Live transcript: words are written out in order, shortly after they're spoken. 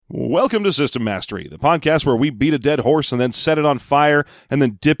Welcome to System Mastery, the podcast where we beat a dead horse and then set it on fire and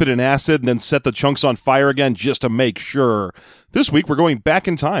then dip it in acid and then set the chunks on fire again just to make sure. This week we're going back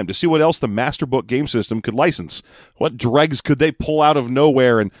in time to see what else the Masterbook game system could license. What dregs could they pull out of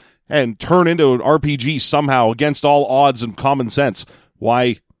nowhere and turn into an RPG somehow against all odds and common sense?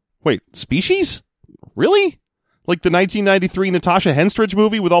 Why, wait, Species? Really? Like the 1993 Natasha Henstridge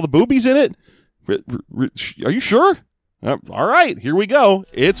movie with all the boobies in it? Are you sure? All right, here we go.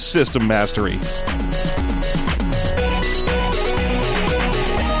 It's System Mastery.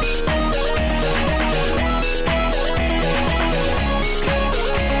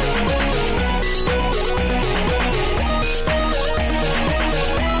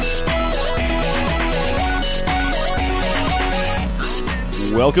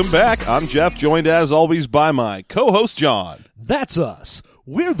 Welcome back. I'm Jeff, joined as always by my co-host John. That's us.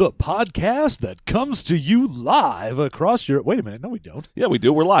 We're the podcast that comes to you live across your... Wait a minute. No, we don't. Yeah, we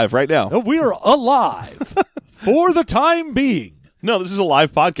do. We're live right now. No, we're alive for the time being. No, this is a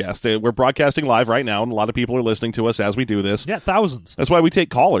live podcast. We're broadcasting live right now, and a lot of people are listening to us as we do this. Yeah, thousands. That's why we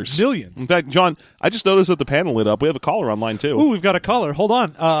take callers. Millions. In fact, John, I just noticed that the panel lit up. We have a caller online, too. Ooh, we've got a caller. Hold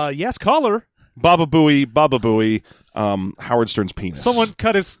on. Yes, caller. Baba Booey, Howard Stern's penis. Someone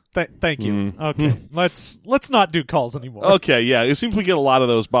cut his... thank you. Okay, let's not do calls anymore. Okay, yeah. It seems we get a lot of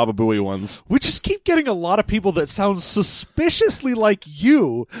those Baba Booey ones. We just keep getting a lot of people that sound suspiciously like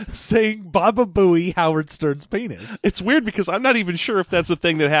you saying Baba Booey, Howard Stern's penis. It's weird because I'm not even sure if that's a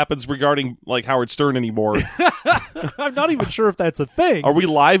thing that happens regarding like Howard Stern anymore. I'm not even sure if that's a thing. Are we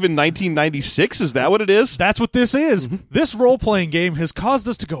live in 1996? Is that what it is? That's what this is. This role-playing game has caused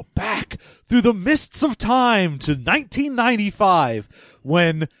us to go back through the mists of time to 1995,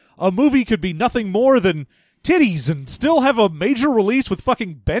 when a movie could be nothing more than titties and still have a major release with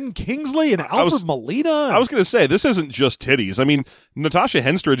fucking Ben Kingsley and Alfred Molina. I was going to say, this isn't just titties. I mean, Natasha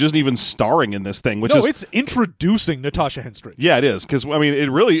Henstridge isn't even starring in this thing, which No, it's introducing Natasha Henstridge. Yeah, it is. Because, I mean,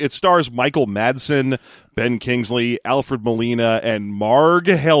 it stars Michael Madsen, Ben Kingsley, Alfred Molina, and Marg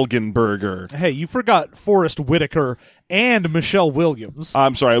Helgenberger. Hey, you forgot Forrest Whitaker and Michelle Williams.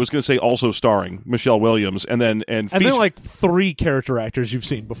 I'm sorry, I was going to say also starring Michelle Williams, and then like three character actors you've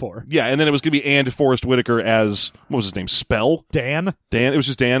seen before. Yeah, and then it was going to be and Forrest Whitaker as, what was his name, Spell? Dan. It was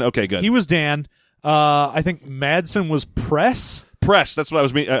just Dan? Okay, good. He was Dan. I think Madsen was Press, that's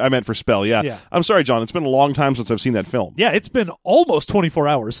what I meant for Spell, yeah. I'm sorry, John, it's been a long time since I've seen that film. Yeah, it's been almost 24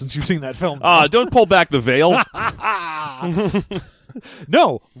 hours since you've seen that film. Don't pull back the veil.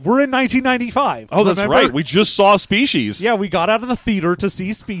 No, we're in 1995. Oh, that's remember? right. We just saw Species. Yeah, we got out of the theater to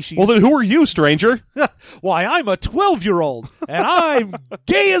see Species. Well, then who are you, stranger? Why, I'm a 12-year-old, and I'm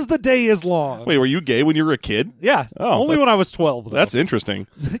gay as the day is long. Wait, were you gay when you were a kid? Yeah, only when I was 12, though. That's interesting.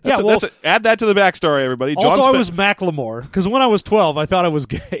 Add that to the backstory, everybody. Also, I was Macklemore, because when I was 12, I thought I was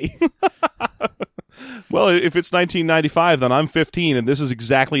gay. Well, if it's 1995, then I'm 15, and this is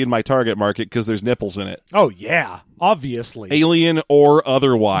exactly in my target market because there's nipples in it. Oh, yeah, obviously. Alien or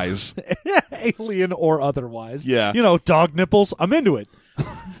otherwise. Alien or otherwise. Yeah. You know, dog nipples, I'm into it.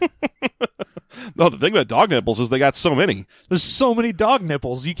 No, the thing about dog nipples is they got so many. There's so many dog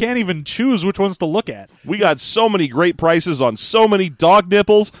nipples, you can't even choose which ones to look at. We got so many great prices on so many dog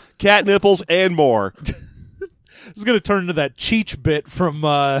nipples, cat nipples, and more. This is going to turn into that Cheech bit from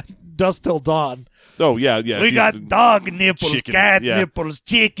Dusk Till Dawn. Oh, yeah. We got dog nipples, cat yeah. nipples,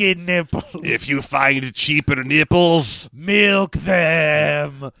 chicken nipples. If you find cheaper nipples, milk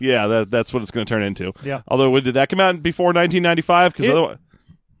them. Yeah, that's what it's going to turn into. Yeah. Although, when did that come out before 1995? Because otherwise...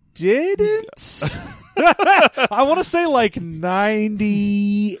 Didn't? I want to say like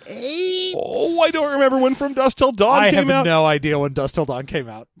 98. Oh, I don't remember when From Dusk Till Dawn came out. I have no idea when Dusk Till Dawn came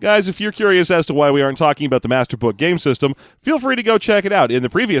out. Guys, if you're curious as to why we aren't talking about the Masterbook game system, feel free to go check it out. In the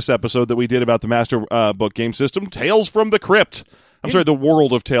previous episode that we did about the Masterbook game system, Tales from the Crypt. The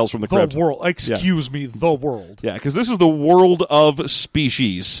world of Tales from the Crypt. The world. Excuse me, the world. Yeah, because this is the world of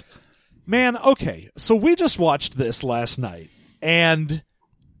Species. Man, okay, so we just watched this last night, and...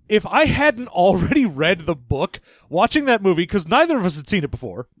 if I hadn't already read the book, watching that movie, because neither of us had seen it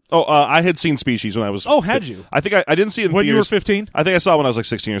before. Oh, I had seen Species when I was... Oh, had you? I think I didn't see it in when theaters. You were 15? I think I saw it when I was like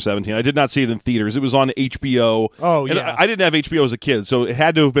 16 or 17. I did not see it in theaters. It was on HBO. Oh, and yeah. I didn't have HBO as a kid, so it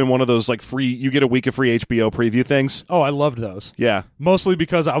had to have been one of those like free... You get a week of free HBO preview things. Oh, I loved those. Yeah. Mostly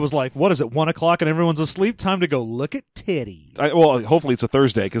because I was like, what is it, 1 o'clock and everyone's asleep? Time to go look at titties. Well, hopefully it's a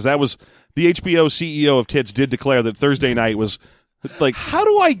Thursday, because that was... The HBO CEO of Tits did declare that Thursday night was... Like, how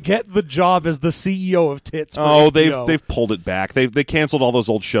do I get the job as the CEO of Tits? For HBO? They've pulled it back. They canceled all those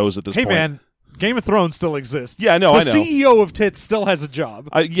old shows at this point. Hey man, Game of Thrones still exists. Yeah, no, the I know. CEO of Tits still has a job.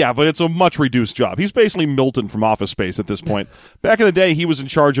 Yeah, but it's a much reduced job. He's basically Milton from Office Space at this point. Back in the day, he was in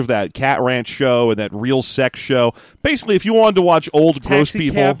charge of that Cat Ranch show and that Real Sex show. Basically, if you wanted to watch old gross Taxi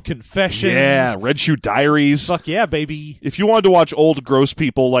people, Cab Confessions. yeah, Red Shoe Diaries. Fuck yeah, baby. If you wanted to watch old gross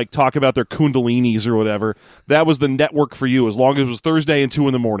people like talk about their kundalinis or whatever, that was the network for you. As long as it was Thursday and 2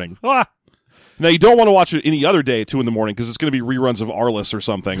 a.m. Ah. Now you don't want to watch it any other day at 2 a.m. because it's going to be reruns of Arliss or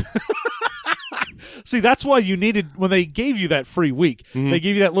something. See, that's why you needed, when they gave you that free week, they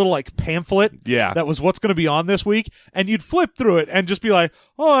gave you that little like pamphlet Yeah. that was what's going to be on this week, and you'd flip through it and just be like,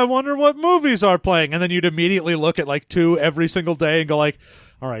 oh, I wonder what movies are playing, and then you'd immediately look at like 2 every single day and go like,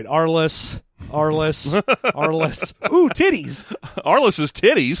 all right, Arliss, ooh, titties. Arliss's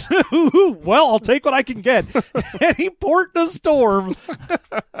titties. Ooh, well, I'll take what I can get. Any port in a storm.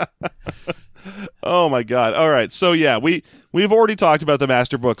 Oh my God! All right, so yeah, we've already talked about the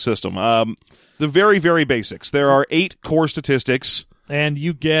Master Book system. The very, very basics. There are 8 core statistics. And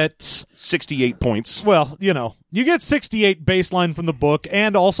you get 68 points. Well, you get 68 baseline from the book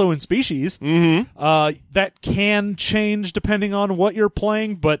and also in Species. That can change depending on what you're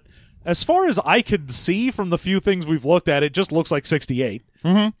playing, but as far as I could see from the few things we've looked at, it just looks like 68.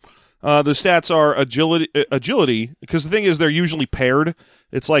 The stats are agility, because the thing is they're usually paired.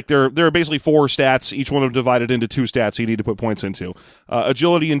 It's like there are basically 4 stats, each one of them divided into 2 stats you need to put points into.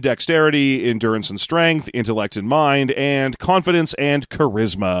 Agility and dexterity, endurance and strength, intellect and mind, and confidence and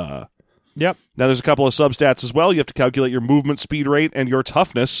charisma. Yep. Now there's a couple of substats as well. You have to calculate your movement speed rate and your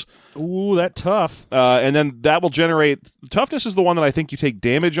toughness. Ooh, that tough. And then that will generate... Toughness is the one that I think you take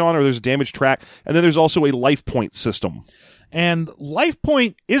damage on, or there's a damage track. And then there's also a life point system. And life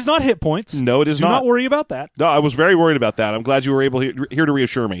point is not hit points. No, it is Do not. not worry about that. No, I was very worried about that. I'm glad you were able here to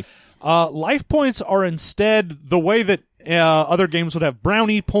reassure me. Life points are instead the way that other games would have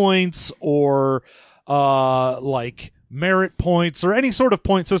brownie points or like merit points or any sort of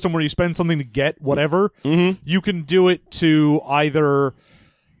point system where you spend something to get whatever. You can do it to either...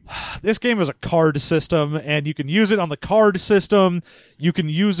 This game is a card system, and you can use it on the card system. You can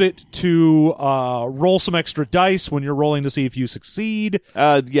use it to roll some extra dice when you're rolling to see if you succeed.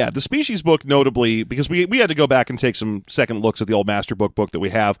 Yeah, the Species book, notably, because we had to go back and take some second looks at the old Master Book that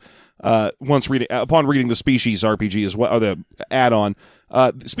we have upon reading the Species RPG as well, or the add-on.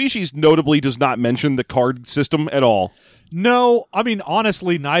 Species notably does not mention the card system at all. No, I mean,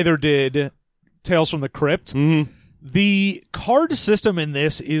 honestly, neither did Tales from the Crypt. The card system in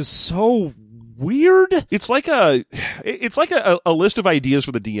this is so weird. It's like a list of ideas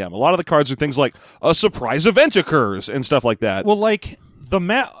for the DM. A lot of the cards are things like a surprise event occurs and stuff like that. Well, like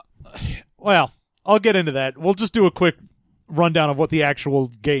well, I'll get into that. We'll just do a quick rundown of what the actual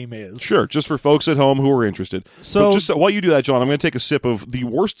game is. Sure, just for folks at home who are interested. So, but just while you do that, John, I'm going to take a sip of the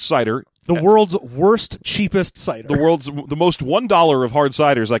worst cider. The world's worst, cheapest cider. The most $1 of hard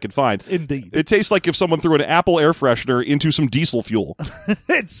ciders I could find. Indeed. It tastes like if someone threw an Apple air freshener into some diesel fuel.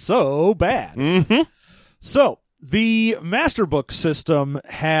 It's so bad. So, the Master Book system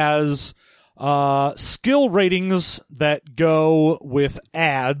has skill ratings that go with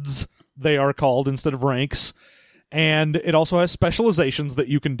ads, they are called, instead of ranks. And it also has specializations that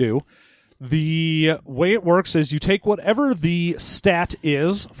you can do. The way it works is you take whatever the stat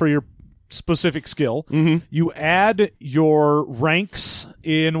is for your specific skill, you add your ranks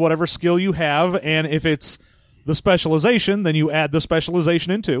in whatever skill you have, and if it's the specialization, then you add the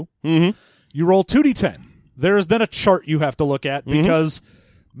specialization into. You roll 2d10. There is then a chart you have to look at because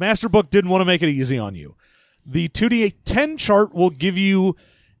Master Book didn't want to make it easy on you. The 2d10 chart will give you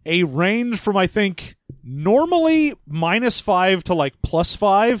a range from, I think, normally -5 to like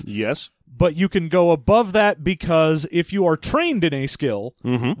 +5. Yes. But you can go above that because if you are trained in a skill,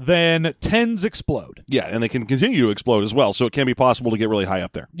 then 10s explode. Yeah, and they can continue to explode as well, so it can be possible to get really high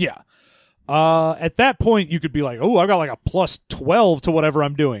up there. Yeah. At that point, you could be like, oh, I got like a +12 to whatever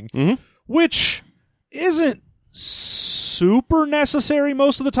I'm doing, which isn't super necessary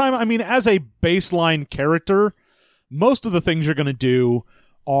most of the time. I mean, as a baseline character, most of the things you're going to do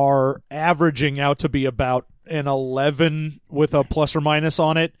are averaging out to be about an 11 with a plus or minus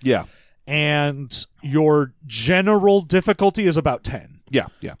on it. Yeah. And your general difficulty is about 10. Yeah.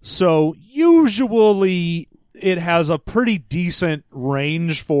 So usually it has a pretty decent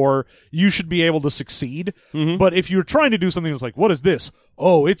range for you should be able to succeed. But if you're trying to do something that's like, what is this?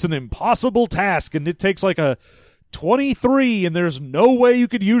 Oh, it's an impossible task and it takes like a 23 and there's no way you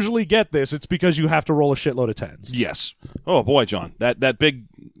could usually get this. It's because you have to roll a shitload of 10s. Yes. Oh boy, John. That big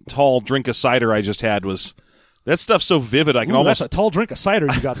tall drink of cider I just had was... That stuff's so vivid. I can almost... That's a tall drink of cider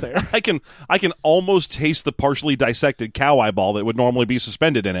you got there. I can almost taste the partially dissected cow eyeball that would normally be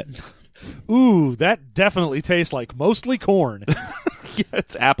suspended in it. Ooh, that definitely tastes like mostly corn. Yeah,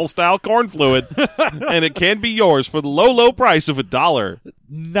 it's Apple-style corn fluid, and it can be yours for the low, low price of $1.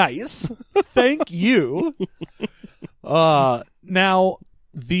 Nice. Thank you. Now,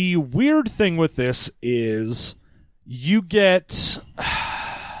 the weird thing with this is you get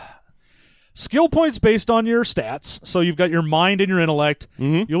skill points based on your stats. So you've got your mind and your intellect.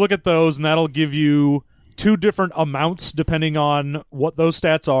 Mm-hmm. You look at those, and that'll give you 2 different amounts depending on what those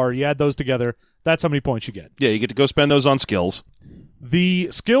stats are. You add those together. That's how many points you get. Yeah, you get to go spend those on skills. The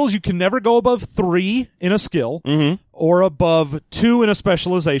skills, you can never go above 3 in a skill or above 2 in a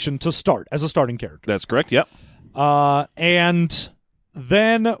specialization to start as a starting character. That's correct, yep. And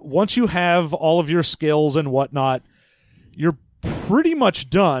then once you have all of your skills and whatnot, you're pretty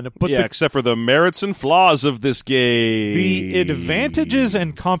much done. But yeah, except for the merits and flaws of this game. the advantages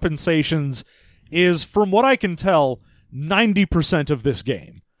and compensations is, from what I can tell, 90% of this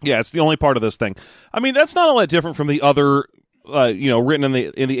game. Yeah, it's the only part of this thing. I mean, that's not all that different from the other, written in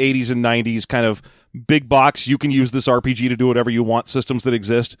the 80s and 90s kind of big box. You can use this RPG to do whatever you want systems that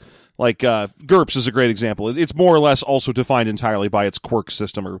exist. Like GURPS is a great example. It's more or less also defined entirely by its quirk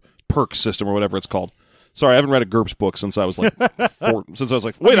system or perk system or whatever it's called. Sorry, I haven't read a GURPS book since I was like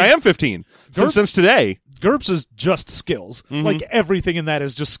wait, I am 15 since today. GURPS is just skills. Like, everything in that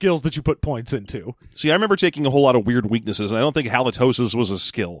is just skills that you put points into. See, I remember taking a whole lot of weird weaknesses, and I don't think halitosis was a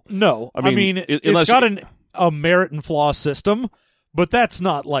skill. No. I mean, it's got a merit and flaw system, but that's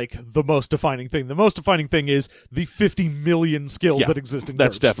not, like, the most defining thing. The most defining thing is the 50 million skills that exist in GURPS.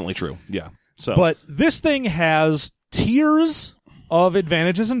 That's definitely true, yeah. So, But this thing has tiers of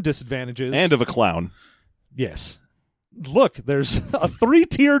advantages and disadvantages. and of a clown. Yes. Look, there's a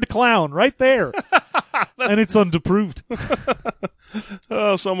 3-tiered clown right there. And it's undisproved.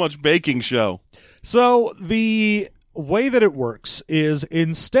 Oh, so much baking show. So the way that it works is,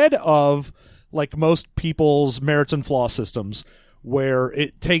 instead of like most people's merits and flaw systems, where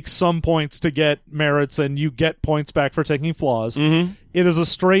it takes some points to get merits and you get points back for taking flaws, it is a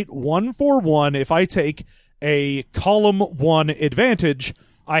straight 1-for-1. If I take a column 1 advantage,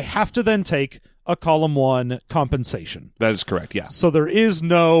 I have to then take a column 1 compensation. That is correct, yeah. So there is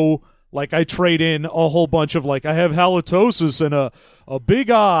no, like, I trade in a whole bunch of, like, I have halitosis and a big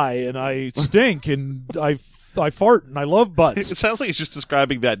eye and I stink and I fart and I love butts. It sounds like he's just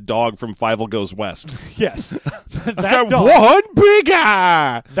describing that dog from Fievel Goes West. Yes. I've got one big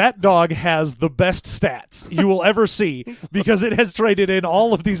eye! That dog has the best stats you will ever see because it has traded in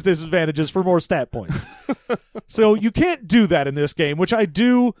all of these disadvantages for more stat points. So you can't do that in this game, which I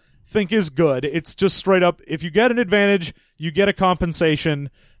do think is good. It's just straight up, if you get an advantage, you get a compensation.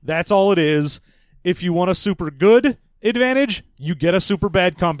 That's all it is. If you want a super good advantage, you get a super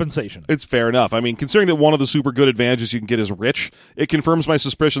bad compensation. It's fair enough. I mean, considering that one of the super good advantages you can get is rich, it confirms my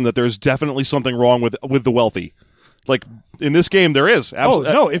suspicion that there's definitely something wrong with the wealthy. Like, in this game, there is. Oh,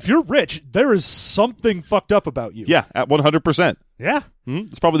 no, if you're rich, there is something fucked up about you. Yeah, at 100%. Yeah.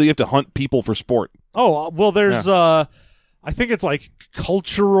 It's probably that you have to hunt people for sport. Oh, well, there's, I think it's like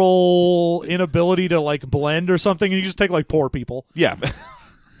cultural inability to like blend or something, and you just take like poor people. Yeah.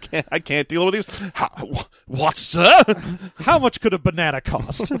 I can't deal with these. What, sir? How much could a banana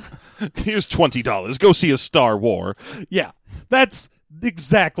cost? Here's $20. Go see a Star War. Yeah, that's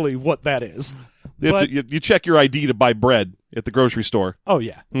exactly what that is. You check your ID to buy bread at the grocery store. Oh,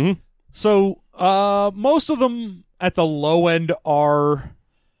 yeah. So most of them at the low end are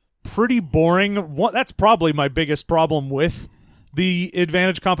pretty boring. That's probably my biggest problem with the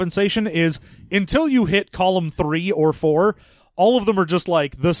advantage compensation is until you hit column 3 or 4, all of them are just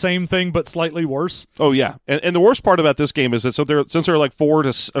like the same thing but slightly worse. Oh, yeah. And the worst part about this game is that since there are like 4 to...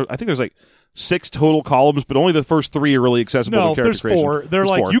 I think there's like 6 total columns, but only the first 3 are really accessible to character there's creation. 4. They're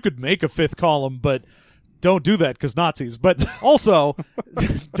like, 4. You could make a 5th column, but don't do that because Nazis. But also,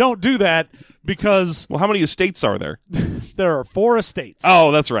 don't do that because... Well, how many estates are there? There are 4 estates.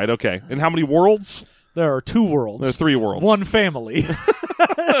 Oh, that's right. Okay. And how many worlds? There are 2 worlds. There are 3 worlds. 1 family.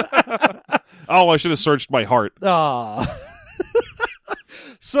 Oh, I should have searched my heart.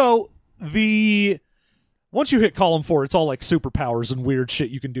 So, once you hit column 4, it's all like superpowers and weird shit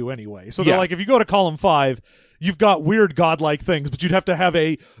you can do anyway. So they're like, if you go to column 5, you've got weird godlike things, but you'd have to have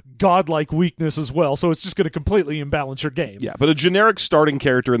a godlike weakness as well. So it's just going to completely imbalance your game. Yeah, but a generic starting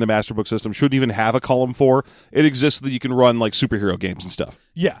character in the Master Book system shouldn't even have a column 4. It exists so that you can run like superhero games and stuff.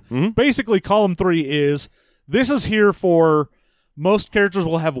 Yeah. Basically, column 3 is, this is here for... Most characters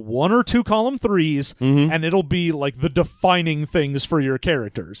will have 1 or 2 column 3s, and it'll be like the defining things for your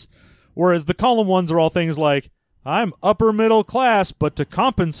characters. Whereas the column 1s are all things like, I'm upper middle class, but to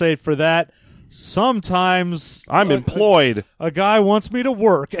compensate for that, sometimes I'm employed. A guy wants me to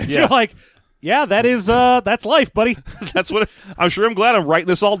work. And Yeah. you're like, yeah, that's life, buddy. That's what I'm sure. I'm glad I'm writing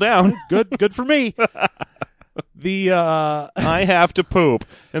this all down. Good for me. I have to poop,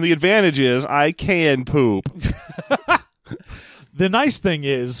 and the advantage is I can poop. The nice thing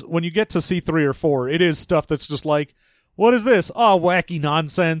is when you get to C3 or 4, it is stuff that's just like, what is this? Oh, wacky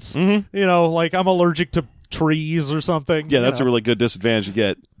nonsense. Mm-hmm. You know, like I'm allergic to trees or something. Yeah, that's a really good disadvantage to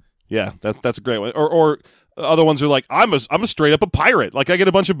get. Yeah, that's a great one. Or other ones are like, I'm a straight up a pirate. Like I get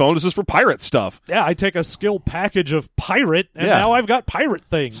a bunch of bonuses for pirate stuff. Yeah, I take a skill package of pirate, and Yeah. now I've got pirate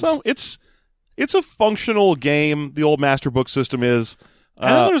things. So it's a functional game. The old Master Book system is.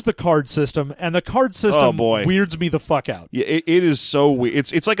 And then there's the card system, and the card system Oh, boy. weirds me the fuck out. Yeah, it is so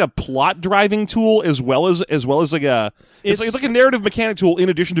weird. It's like a plot driving tool as well as like a it's like a narrative mechanic tool in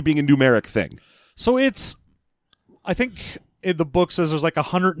addition to being a numeric thing. So I think in the book says there's like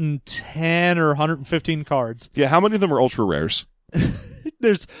 110 or 115 cards. Yeah, how many of them are ultra rares?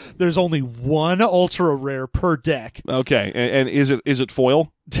 There's only one ultra rare per deck. Okay, and is it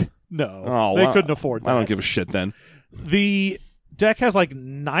foil? No, Oh, they well, couldn't afford that. I don't give a shit then. The deck has like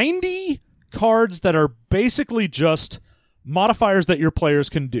 90 cards that are basically just modifiers that your players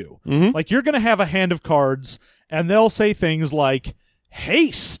can do. Mm-hmm. Like you're going to have a hand of cards, and they'll say things like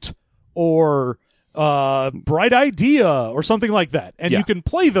haste or bright idea or something like that. And Yeah. you can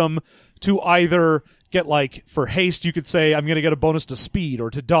play them to either get, like, for haste, you could say, I'm going to get a bonus to speed or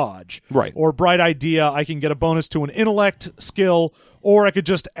to dodge. Right. Or bright idea, I can get a bonus to an intellect skill, or I could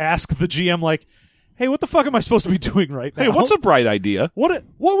just ask the GM, like, hey, what the fuck am I supposed to be doing right now? Hey, what's a bright idea? What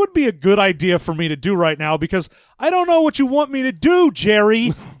would be a good idea for me to do right now? Because I don't know what you want me to do,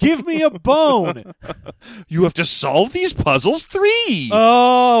 Jerry. Give me a bone. You have to solve these puzzles 3.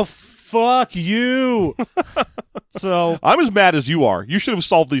 Oh, fuck you. So I'm as mad as you are. You should have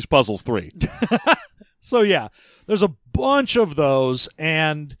solved these puzzles 3. So yeah, there's a bunch of those,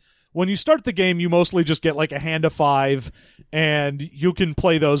 and when you start the game, you mostly just get like a hand of 5, and you can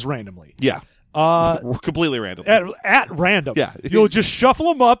play those randomly. Yeah. Completely random. At random. Yeah. You'll just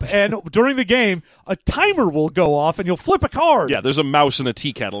shuffle them up, and during the game, a timer will go off, and you'll flip a card. Yeah, there's a mouse in a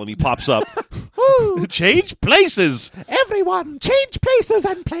tea kettle, and he pops up. Change places. Everyone, change places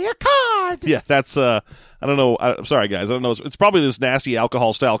and play a card. Yeah, that's I don't know. I'm sorry, guys. I don't know. It's probably this nasty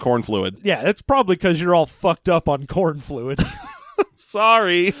alcohol-style corn fluid. Yeah, it's probably because you're all fucked up on corn fluid.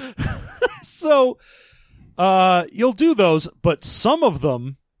 Sorry. So, you'll do those, but some of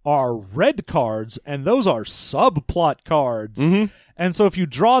them are red cards, and those are subplot cards. Mm-hmm. And so if you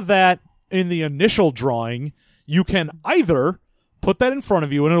draw that in the initial drawing, you can either put that in front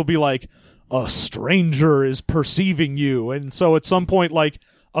of you, and it'll be like, a stranger is perceiving you. And so at some point, like,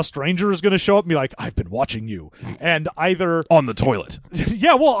 a stranger is going to show up and be like, I've been watching you. And either... On the toilet.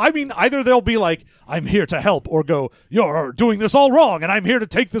 Yeah, well, I mean, either they'll be like, I'm here to help, or go, you're doing this all wrong, and I'm here to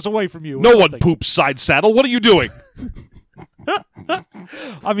take this away from you. No one poops side saddle. What are you doing?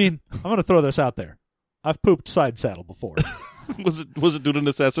 I mean, I'm going to throw this out there. I've pooped side saddle before. Was it due to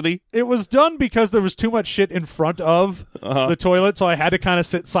necessity? It was done because there was too much shit in front of the toilet, so I had to kind of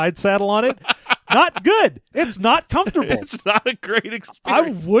sit side saddle on it. Not good. It's not comfortable. It's not a great I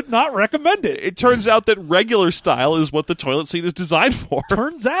experience. would not recommend it. It turns out that regular style is what the toilet seat is designed for.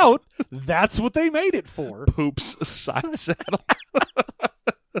 Turns out that's what they made it for. Poops side saddle.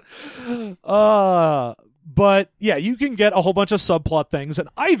 But yeah, you can get a whole bunch of subplot things, and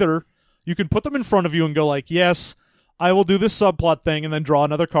either you can put them in front of you and go like, yes, I will do this subplot thing, and then draw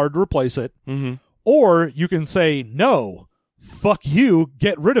another card to replace it. Mm-hmm. Or you can say, no, fuck you,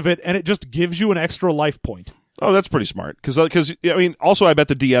 get rid of it, and it just gives you an extra life point. Oh, that's pretty smart. Because I mean, also I bet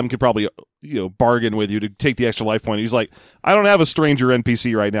the DM could probably bargain with you to take the extra life point. He's like, I don't have a stranger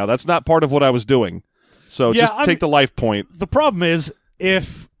NPC right now. That's not part of what I was doing. So Yeah, just I take mean- the life point. The problem is,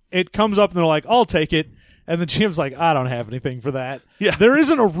 if it comes up and they're like, I'll take it, and the GM's like, I don't have anything for that. Yeah. There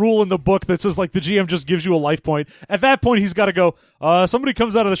isn't a rule in the book that says, like, the GM just gives you a life point. At that point, he's got to go, somebody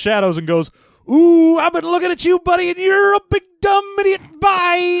comes out of the shadows and goes, ooh, I've been looking at you, buddy, and you're a big dumb idiot.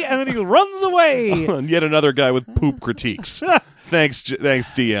 Bye. And then he runs away. And yet another guy with poop critiques. Thanks,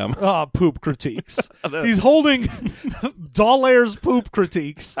 DM. Ah, poop critiques. He's holding Dallair's poop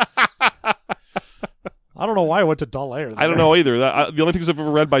critiques. I don't know why I went to Dallair. I don't know either. The only things I've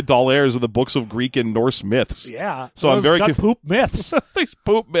ever read by Dallaire are the books of Greek and Norse myths. Yeah. So I'm those very got poop myths. These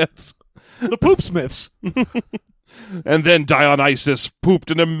poop myths. The poop smiths. And then Dionysus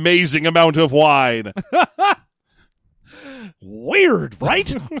pooped an amazing amount of wine. Weird,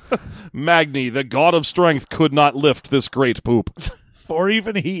 right? Magni, the god of strength, could not lift this great poop. For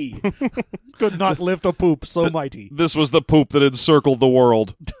even he could not lift a poop so mighty. This was the poop that encircled the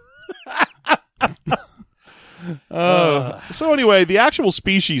world. So anyway, the actual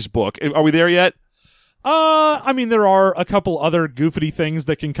species book, are we there yet? I mean, there are a couple other goofy things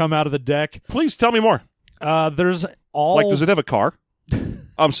that can come out of the deck. Please tell me more. There's all... Like, does it have a car?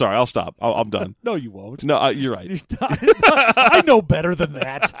 I'm sorry, I'll stop. I'm done. No, you won't. No, you're right. I know better than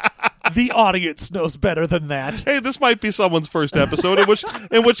that. The audience knows better than that. Hey, this might be someone's first episode,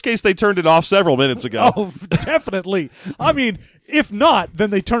 in which case they turned it off several minutes ago. Oh, definitely. I mean, if not, then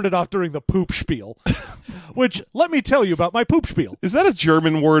they turned it off during the poop spiel. Which, let me tell you about my poop spiel. Is that a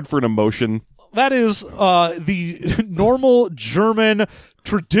German word for an emotion? That is the normal German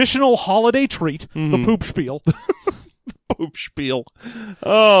traditional holiday treat, the poop spiel. Poop spiel.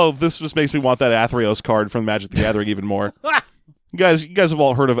 Oh, this just makes me want that Athreos card from Magic the Gathering even more. You guys have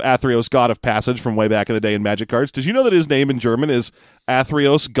all heard of Athreos, God of Passage, from way back in the day in Magic cards. Did you know that his name in German is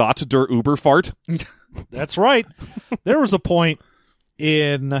Athreos Gott der Überfahrt? That's right. There was a point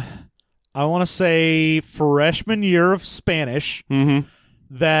in, I want to say, freshman year of Spanish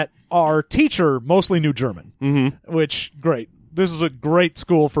that our teacher mostly knew German, which, great. This is a great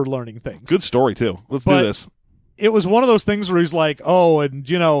school for learning things. Good story, too. Let's do this. It was one of those things where he's like, oh, and,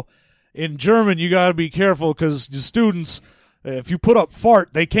 you know, in German, you got to be careful because the students, if you put up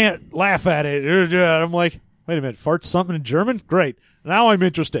fart, they can't laugh at it. And I'm like, wait a minute, fart's something in German? Great. Now I'm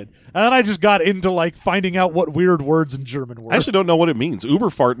interested. And then I just got into, like, finding out what weird words in German were. I actually don't know what it means.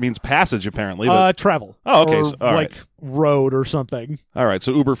 Überfahrt means passage, apparently. But... travel. Oh, okay. Or, so, all like, right. road or something. All right,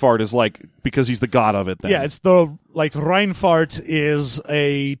 so Überfahrt is, like, because he's the god of it, then. Yeah, it's the, like, Rheinfahrt is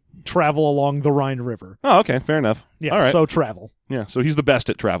a travel along the Rhine River. Oh, okay, fair enough. Yeah, all right. so travel. Yeah, so he's the best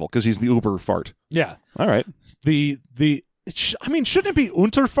at travel because he's the Überfahrt. Yeah. All right. I mean, shouldn't it be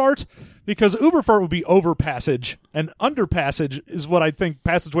Unterfahrt? Because Überfahrt would be overpassage, and underpassage is what I think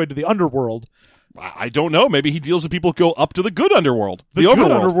passageway to the underworld. I don't know. Maybe he deals with people who go up to the good underworld. The overworld.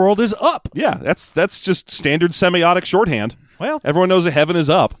 good underworld is up. Yeah, that's just standard semiotic shorthand. Well, Everyone knows that heaven is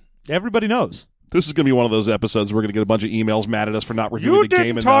up. everybody knows. This is going to be one of those episodes where we're going to get a bunch of emails mad at us for not reviewing You the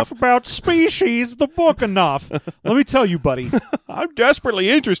game didn't talk enough. about Species, the book, enough. Let me tell you, buddy. I'm desperately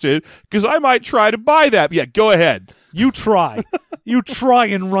interested because I might try to buy that. Yeah, go ahead. You try. You try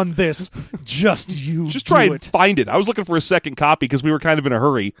and run this. Just Try do and it. find it. I was looking for a second copy because we were kind of in a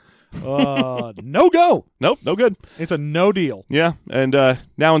hurry. No go. Nope, no good. It's a no deal. Yeah, and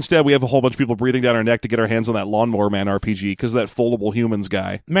now instead we have a whole bunch of people breathing down our neck to get our hands on that Lawnmower Man RPG because of that Foldable Humans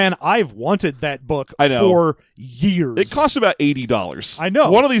guy. Man, I've wanted that book I know. for years. It costs about $80. I know.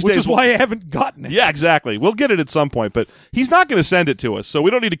 One of these which days, is why I haven't gotten it. Yeah, exactly. We'll get it at some point, but he's not going to send it to us, so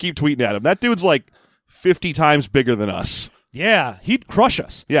we don't need to keep tweeting at him. That dude's like 50 times bigger than us. Yeah, he'd crush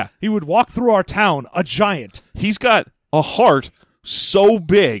us. Yeah. He would walk through our town, a giant. He's got a heart so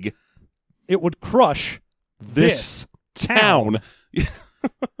big It would crush this town.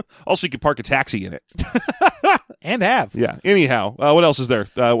 Also, you could park a taxi in it. and have. Yeah. Anyhow, what else is there?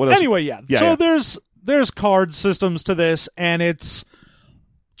 What else? Anyway, yeah. So there's card systems to this, and it's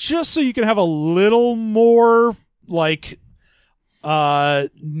just so you can have a little more like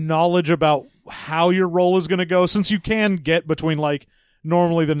knowledge about how your roll is going to go, since you can get between like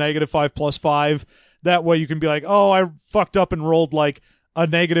normally the -5 +5. That way you can be like, oh, I fucked up and rolled like a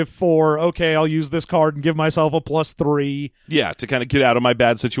 -4. Okay, I'll use this card and give myself a +3. Yeah, to kind of get out of my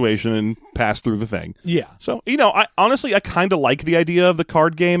bad situation and pass through the thing. Yeah. So, I honestly kind of like the idea of the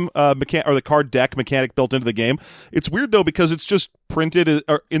card game or the card deck mechanic built into the game. It's weird though because it's just printed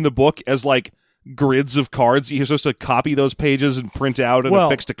in the book as like grids of cards. You're supposed to copy those pages and print out and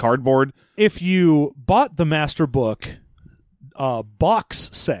affix to cardboard. If you bought the Master Book box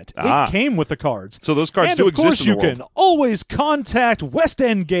set, it came with the cards. So those cards and do of course exist in the world. you can always contact West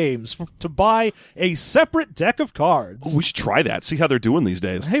End Games to buy a separate deck of cards. We should try that. See how they're doing these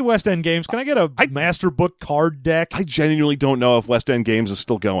days. Hey, West End Games, can I get a Master Book card deck? I genuinely don't know if West End Games is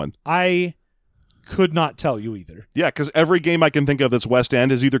still going. I could not tell you either. Yeah, because every game I can think of that's West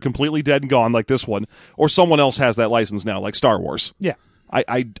End is either completely dead and gone, like this one, or someone else has that license now, like Star Wars. Yeah.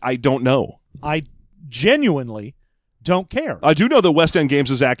 I don't know. I genuinely don't care. I do know that West End Games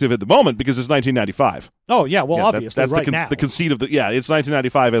is active at the moment because it's 1995. Oh, yeah, well, obviously, that's right the now. the conceit of the... Yeah, it's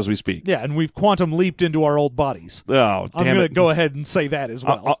 1995 as we speak. Yeah, and we've quantum leaped into our old bodies. Oh, damn it. I'm going to go ahead and say that as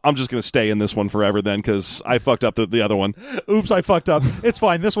well. I'm just going to stay in this one forever then because I fucked up the other one. Oops, I fucked up. It's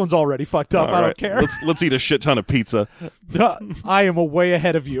fine. This one's already fucked up. All I right. don't care. Let's eat a shit ton of pizza. I am a way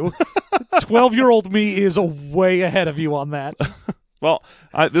ahead of you. 12-year-old me is a way ahead of you on that. Well,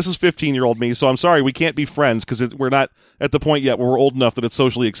 this is 15-year-old me, so I'm sorry we can't be friends because we're not at the point yet where we're old enough that it's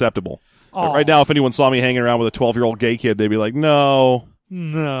socially acceptable. Aw. Right now, if anyone saw me hanging around with a 12-year-old gay kid, they'd be like, no,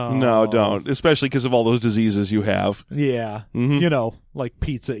 don't. Especially because of all those diseases you have. Yeah. Mm-hmm. Like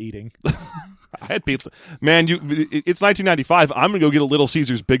pizza eating. I had pizza. Man, it's 1995. I'm going to go get a Little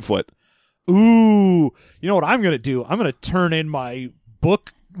Caesars Bigfoot. Ooh, you know what I'm going to do? I'm going to turn in my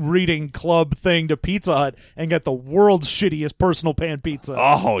book reading club thing to Pizza Hut and get the world's shittiest personal pan pizza.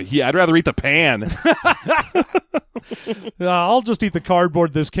 Oh, yeah, I'd rather eat the pan. I'll just eat the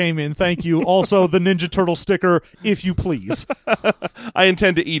cardboard this came in. Thank you. Also, the Ninja Turtle sticker, if you please. I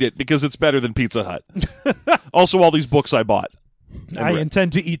intend to eat it because it's better than Pizza Hut. Also, all these books I bought. I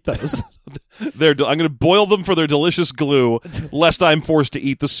intend to eat those. I'm going to boil them for their delicious glue, lest I'm forced to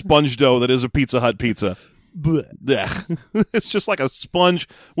eat the sponge dough that is a Pizza Hut pizza. Blech. It's just like a sponge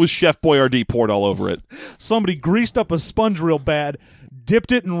with Chef Boyardee poured all over it. Somebody greased up a sponge real bad,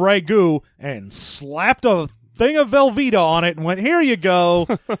 dipped it in ragu, and slapped a thing of Velveeta on it and went, here you go.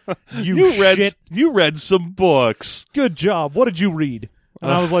 You shit. You read some books. Good job. What did you read?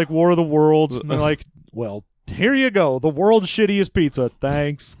 And I was like, War of the Worlds. And they're like, well, here you go. The world's shittiest pizza.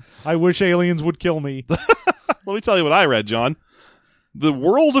 Thanks. I wish aliens would kill me. Let me tell you what I read, John. The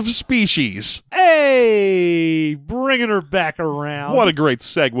World of Species. Hey, bringing her back around. What a great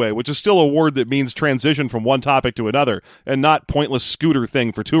segue, which is still a word that means transition from one topic to another and not pointless scooter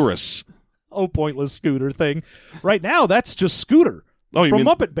thing for tourists. Oh, pointless scooter thing. Right now, that's just Scooter from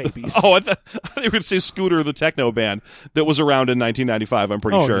Muppet Babies. Oh, I thought you were going to say Scooter, the techno band that was around in 1995, I'm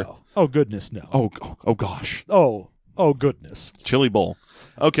pretty sure. No. Oh, goodness, no. Oh, gosh. Oh, goodness. Chili Bowl.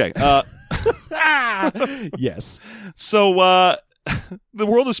 Okay. Yes. So, the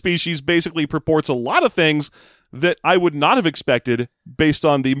World of Species basically purports a lot of things that I would not have expected based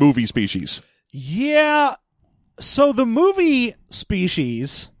on the movie Species. Yeah. So the movie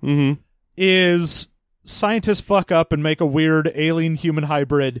Species is scientists fuck up and make a weird alien-human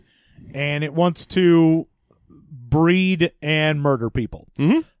hybrid, and it wants to breed and murder people.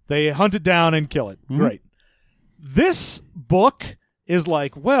 They hunt it down and kill it. Great. This book is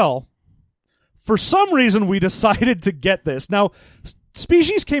like, well, for some reason we decided to get this. Now,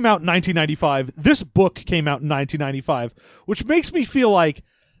 Species came out in 1995. This book came out in 1995, which makes me feel like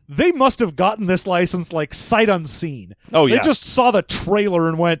they must have gotten this license like sight unseen. Oh, yeah. They just saw the trailer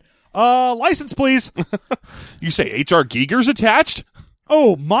and went, license, please. You say H.R. Giger's attached?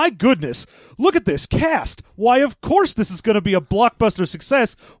 Oh, my goodness. Look at this cast. Why, of course this is going to be a blockbuster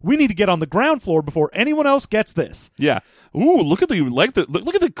success. We need to get on the ground floor before anyone else gets this. Yeah. Ooh, look at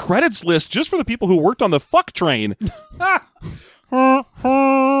the credits list just for the people who worked on the fuck train.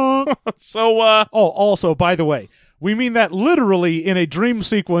 So, also, by the way, we mean that literally in a dream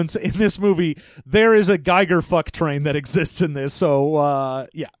sequence in this movie, there is a Geiger fuck train that exists in this. So,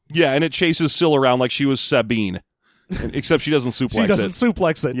 yeah. Yeah, and it chases Syl around like she was Sabine. Except she doesn't suplex it. She doesn't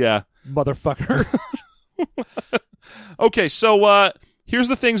suplex it. Yeah. Motherfucker. Okay, so here's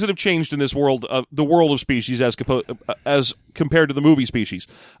the things that have changed in this world, the World of Species as compared to the movie Species.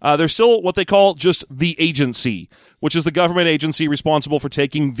 There's still what they call just the agency, which is the government agency responsible for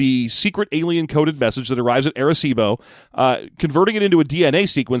taking the secret alien-coded message that arrives at Arecibo, converting it into a DNA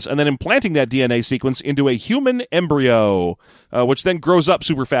sequence, and then implanting that DNA sequence into a human embryo, which then grows up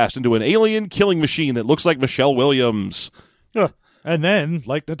super fast into an alien killing machine that looks like Michelle Williams. And then,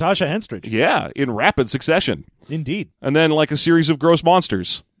 like Natasha Henstridge. Yeah, in rapid succession. Indeed. And then, like a series of gross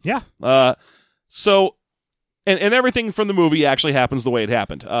monsters. Yeah. So, and everything from the movie actually happens the way it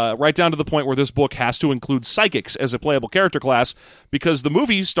happened. Right down to the point where this book has to include psychics as a playable character class, because the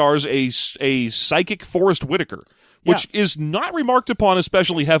movie stars a psychic Forrest Whitaker, which is not remarked upon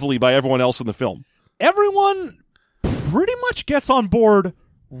especially heavily by everyone else in the film. Everyone pretty much gets on board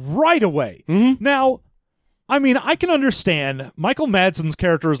right away. Now, I mean, I can understand Michael Madsen's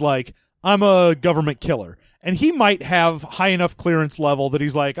character is like, I'm a government killer. And he might have high enough clearance level that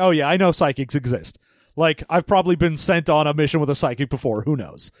he's like, oh yeah, I know psychics exist. Like, I've probably been sent on a mission with a psychic before, who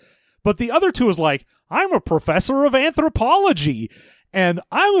knows? But the other two is like, I'm a professor of anthropology, and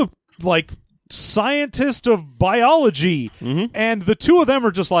I'm a, like, scientist of biology. And the two of them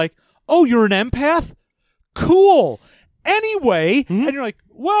are just like, oh, you're an empath? Cool. Anyway, and you're like,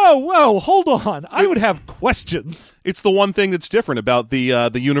 whoa, hold on. I would have questions. It's the one thing that's different about the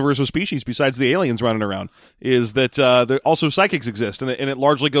universe of Species, besides the aliens running around, is that there also psychics exist, and it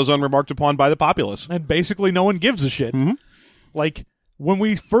largely goes unremarked upon by the populace. And basically no one gives a shit. Like, when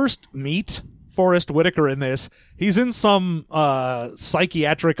we first meet Forrest Whitaker in this, he's in some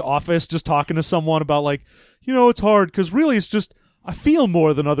psychiatric office just talking to someone about, like, you know, it's hard, because really it's just, I feel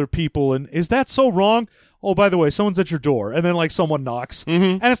more than other people, and is that so wrong? Oh, by the way, someone's at your door, and then, like, someone knocks.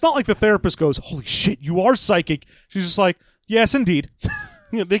 And it's not like the therapist goes, holy shit, you are psychic. She's just like, yes, indeed.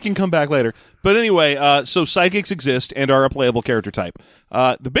 Yeah, they can come back later. But anyway, so psychics exist and are a playable character type.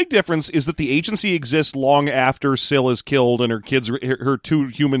 The big difference is that the agency exists long after Syl is killed and her kids, her two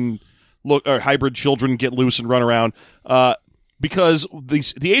human hybrid children get loose and run around. Because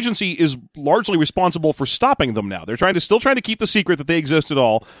the agency is largely responsible for stopping them now. They're still trying to keep the secret that they exist at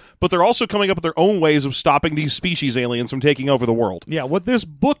all, but they're also coming up with their own ways of stopping these species aliens from taking over the world. Yeah, what this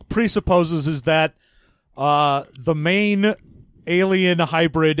book presupposes is that the main alien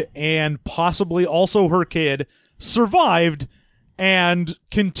hybrid and possibly also her kid survived and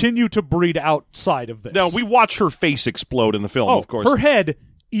continue to breed outside of this. Now, we watch her face explode in the film, of course. Her head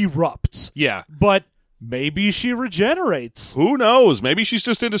erupts. Yeah. But maybe she regenerates. Who knows? Maybe she's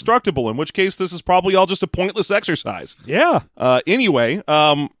just indestructible, in which case this is probably all just a pointless exercise. Yeah. Anyway,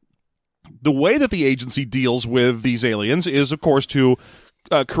 the way that the agency deals with these aliens is, of course, to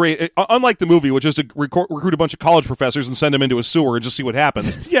create, unlike the movie, which is to recruit a bunch of college professors and send them into a sewer and just see what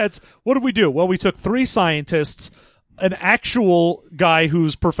happens. Yeah, what did we do? Well, we took 3 scientists, an actual guy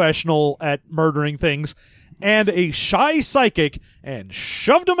who's professional at murdering things, and a shy psychic, and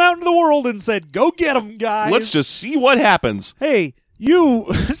shoved them out into the world and said, go get them, guys. Let's just see what happens. Hey,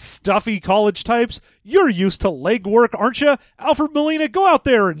 you stuffy college types, you're used to leg work, aren't you? Alfred Molina, go out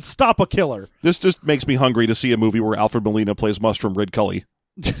there and stop a killer. This just makes me hungry to see a movie where Alfred Molina plays Mustrum Ridcully.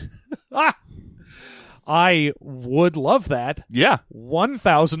 I would love that. Yeah.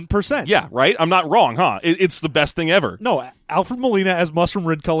 1,000%. Yeah, right? I'm not wrong, huh? It's the best thing ever. No, Alfred Molina as Mustrum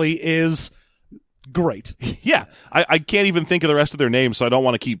Ridcully is great. Yeah. I can't even think of the rest of their names, so I don't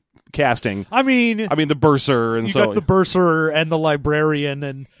want to keep casting. I mean the bursar and you so got the bursar and the librarian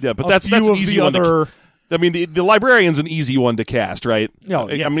and yeah, but that's an easy one. I mean, the librarian's an easy one to cast, right? Oh,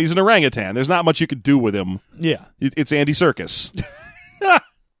 yeah. I mean, he's an orangutan. There's not much you could do with him. Yeah. It's Andy Serkis.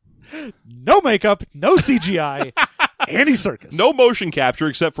 No makeup, no CGI, Andy Serkis. No motion capture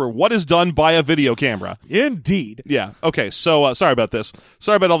except for what is done by a video camera. Indeed. Yeah. Okay, so sorry about this.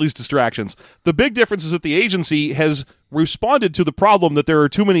 Sorry about all these distractions. The big difference is that the agency has responded to the problem that there are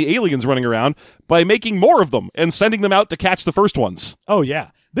too many aliens running around by making more of them and sending them out to catch the first ones. Oh,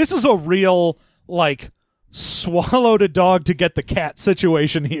 yeah. This is a real, swallowed a dog to get the cat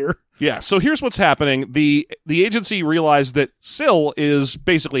situation here. Yeah, so here's what's happening. The agency realized that Syl is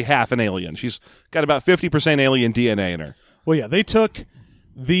basically half an alien. She's got about 50% alien DNA in her. Well, yeah, they took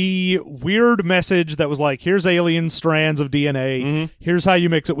the weird message that was like, here's alien strands of DNA, here's how you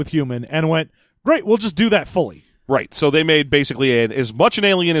mix it with human, and went, great, we'll just do that fully. Right, so they made basically as much an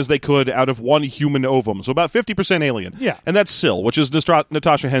alien as they could out of one human ovum, so about 50% alien. Yeah. And that's Syl, which is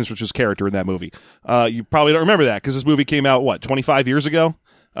Natasha Henstridge's character in that movie. You probably don't remember that, because this movie came out, 25 years ago?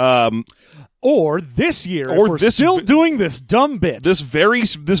 Or this year, or we're still doing this dumb bit. This very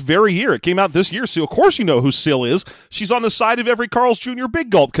year. It came out this year, so of course you know who Syl is. She's on the side of every Carl's Jr. Big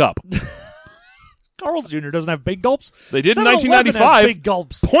Gulp cup. Carl's Jr. doesn't have big gulps. They did in 7-Eleven 1995. has big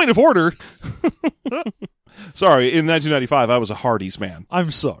gulps. Point of order. Sorry, in 1995, I was a Hardee's man. I'm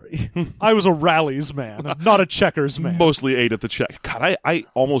sorry. I was a Rally's man, not a Checkers man. Mostly ate at the Check. God, I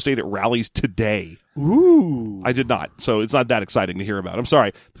almost ate at Rally's today. Ooh. I did not, so it's not that exciting to hear about. I'm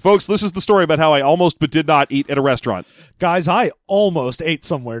sorry. Folks, this is the story about how I almost but did not eat at a restaurant. Guys, I almost ate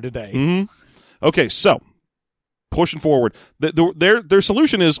somewhere today. Mm-hmm. Okay, so pushing forward. Their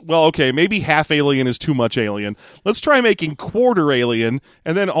solution is, well, okay, maybe half alien is too much alien. Let's try making quarter alien,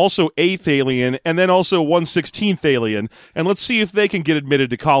 and then also eighth alien, and then also 1/16th alien, and let's see if they can get admitted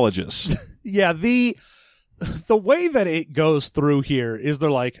to colleges. Yeah, the way that it goes through here is they're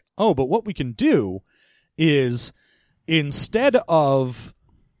like, oh, but what we can do is instead of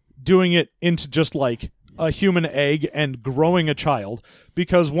doing it into just like a human egg and growing a child,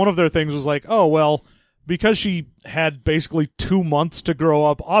 because one of their things was like, oh, well, because she had basically 2 months to grow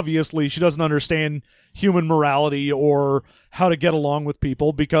up, obviously she doesn't understand human morality or how to get along with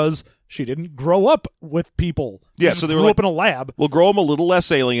people because she didn't grow up with people. Yeah, so they grew up in a lab. We'll grow them a little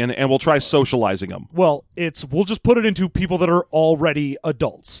less alien, and we'll try socializing them. Well, we'll just put it into people that are already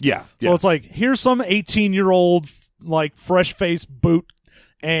adults. Yeah. So it's like, here's some 18-year-old, fresh-faced boot,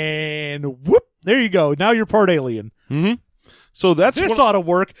 and whoop, there you go. Now you're part alien. Mm-hmm. So this ought to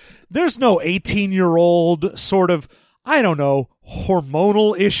work. There's no 18-year-old sort of, I don't know,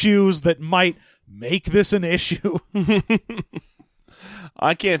 hormonal issues that might make this an issue.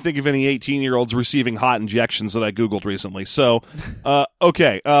 I can't think of any 18-year-olds receiving hot injections that I Googled recently. So,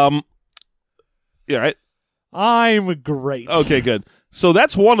 okay. Yeah, right? I'm great. Okay, good. So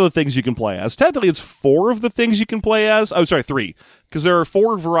that's one of the things you can play as. Technically, it's 4 of the things you can play as. Oh, sorry, 3. Because there are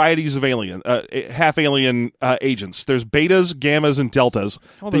 4 varieties of half-alien agents. There's betas, gammas, and deltas.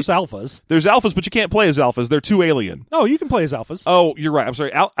 Oh, there's alphas. There's alphas, but you can't play as alphas. They're too alien. No, you can play as alphas. Oh, you're right. I'm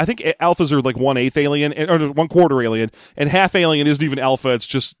sorry. I think alphas are like 1/8 alien, or 1/4 alien, and half-alien isn't even alpha. It's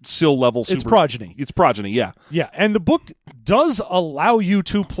just SIL level. It's progeny. It's progeny, yeah. Yeah, and the book does allow you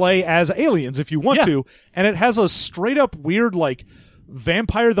to play as aliens if you want to, and it has a straight-up weird, like,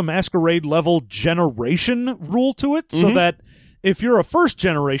 Vampire the Masquerade level generation rule to it, so that if you're a first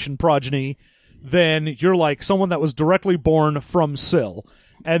generation progeny, then you're like someone that was directly born from SIL.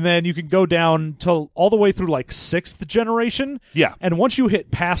 And then you can go down to all the way through like 6th generation. Yeah. And once you hit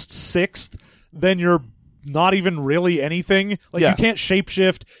past 6th, then you're not even really anything. Like you can't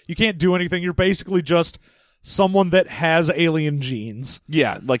shapeshift, you can't do anything. You're basically just someone that has alien genes.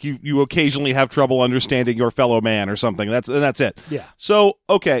 Yeah, like you occasionally have trouble understanding your fellow man or something. That's it. Yeah. So,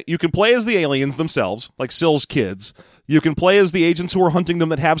 okay, you can play as the aliens themselves, like SIL's kids. You can play as the agents who are hunting them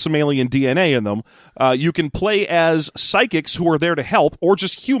that have some alien DNA in them. You can play as psychics who are there to help, or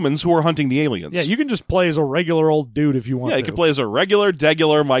just humans who are hunting the aliens. Yeah, you can just play as a regular old dude if you want to. Yeah, you can play as a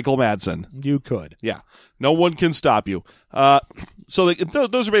degular Michael Madsen. You could. Yeah. No one can stop you. So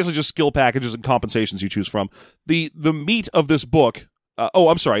those are basically just skill packages and compensations you choose from. The meat of this book...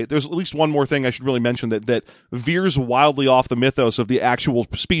 I'm sorry. There's at least one more thing I should really mention that veers wildly off the mythos of the actual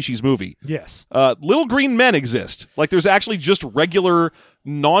Species movie. Yes. Little green men exist. Like, there's actually just regular,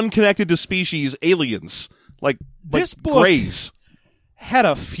 non-connected to species aliens. Like This book Greys. had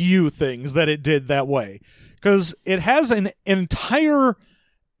a few things that it did that way. Because it has an entire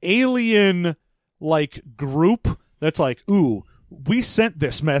alien, like, group that's like, ooh, we sent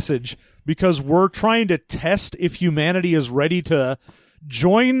this message because we're trying to test if humanity is ready to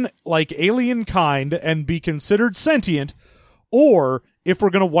join like alien kind and be considered sentient, or if we're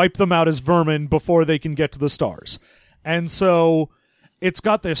going to wipe them out as vermin before they can get to the stars. And so it's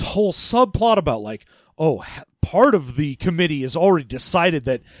got this whole subplot about like, oh, part of the committee has already decided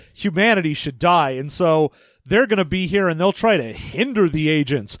that humanity should die, and so they're going to be here and they'll try to hinder the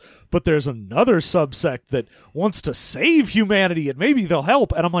agents, but there's another subsect that wants to save humanity and maybe they'll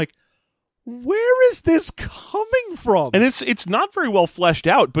help. And I'm like, where is this coming from? And it's not very well fleshed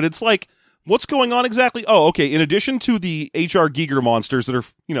out, but it's like, what's going on exactly? Oh, okay. In addition to the H.R. Giger monsters that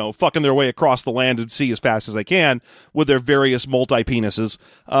are, fucking their way across the land and sea as fast as they can with their various multi-penises,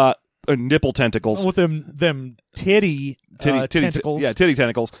 nipple tentacles. With them titty tentacles. Titty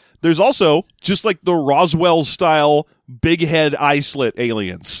tentacles. There's also just like the Roswell-style big head eye slit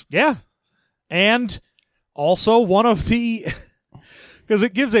aliens. Yeah. And also one of the... Because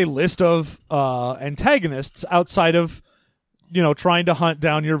it gives a list of antagonists outside of, trying to hunt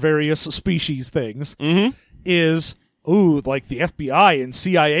down your various species things. Mm-hmm. Is, like the FBI and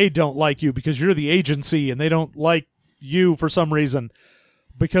CIA don't like you because you're the agency and they don't like you for some reason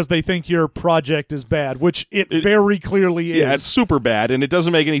because they think your project is bad, which it very clearly is. Yeah, it's super bad, and it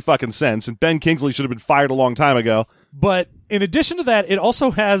doesn't make any fucking sense. And Ben Kingsley should have been fired a long time ago. But in addition to that, it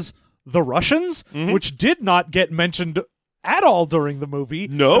also has the Russians, which did not get mentioned at all during the movie.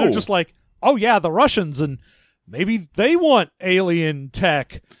 No. And they're just like, oh yeah, the Russians, and maybe they want alien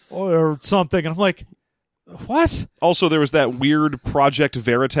tech or something. And I'm like, what? Also, there was that weird Project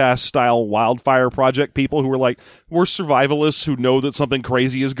Veritas style wildfire project people who were like, we're survivalists who know that something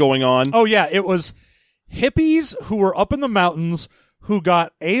crazy is going on. Oh yeah, it was hippies who were up in the mountains who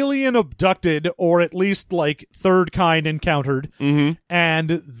got alien abducted, or at least like third kind encountered, and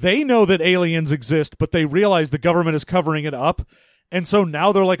they know that aliens exist, but they realize the government is covering it up, and so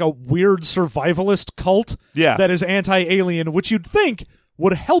now they're like a weird survivalist cult that is anti-alien, which you'd think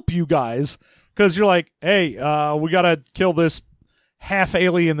would help you guys, because you're like, hey, we gotta kill this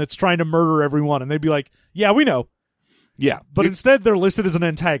half-alien that's trying to murder everyone, and they'd be like, yeah, we know. Yeah. But instead, they're listed as an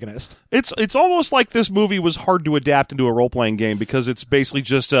antagonist. It's almost like this movie was hard to adapt into a role-playing game because it's basically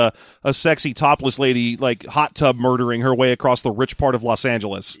just a sexy topless lady, like, hot tub murdering her way across the rich part of Los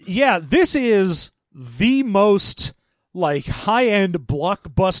Angeles. Yeah, this is the most, like, high-end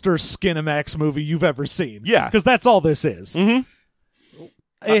blockbuster Skinamax movie you've ever seen. Yeah. Because that's all this is. Mm-hmm.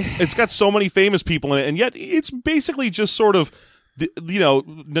 It's got so many famous people in it, and yet it's basically just sort of...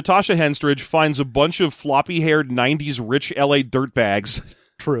 Natasha Henstridge finds a bunch of floppy-haired 90s rich LA dirtbags.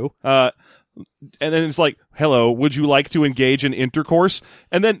 True. And then it's like, hello, would you like to engage in intercourse?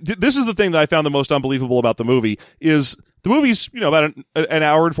 And then this is the thing that I found the most unbelievable about the movie is the movie's, about an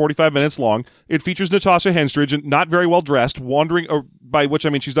hour and 45 minutes long. It features Natasha Henstridge, and not very well dressed, wandering, or by which I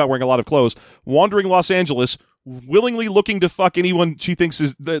mean she's not wearing a lot of clothes, wandering Los Angeles, willingly looking to fuck anyone she thinks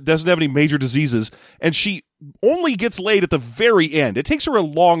that doesn't have any major diseases, and she only gets laid at the very end. It takes her a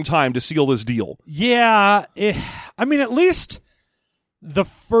long time to seal this deal. Yeah, I mean, at least the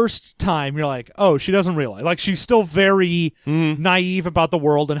first time you're like, oh, she doesn't realize. Like, she's still very naive about the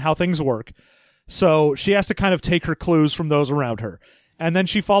world and how things work. So she has to kind of take her clues from those around her. And then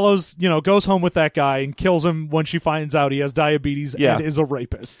she follows, goes home with that guy and kills him when she finds out he has diabetes and is a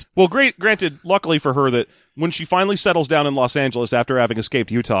rapist. Well, granted, luckily for her that when she finally settles down in Los Angeles after having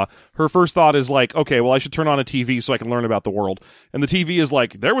escaped Utah, her first thought is like, okay, well, I should turn on a TV so I can learn about the world. And the TV is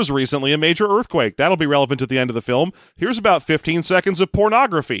like, there was recently a major earthquake. That'll be relevant at the end of the film. Here's about 15 seconds of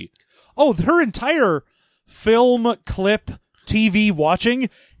pornography. Oh, her entire film clip TV watching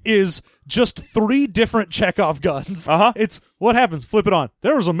is just 3 different Chekhov guns. It's what happens. Flip it on.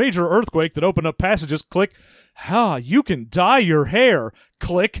 There was a major earthquake that opened up passages. Click. You can dye your hair.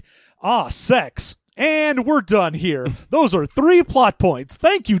 Click. Sex. And we're done here. Those are 3 plot points.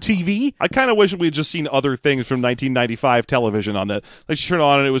 Thank you, TV. I kind of wish we'd just seen other things from 1995 television on that. Like, she turned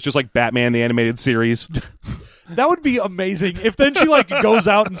on and it was just like Batman the Animated Series. That would be amazing if then she goes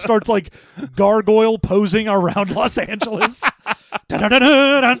out and starts gargoyle posing around Los Angeles.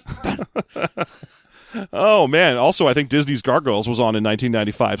 Oh man! Also, I think Disney's Gargoyles was on in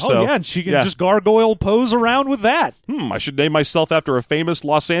 1995. Oh yeah, and she can just gargoyle pose around with that. I should name myself after a famous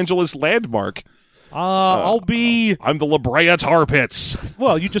Los Angeles landmark. I'm the La Brea Tar Pits.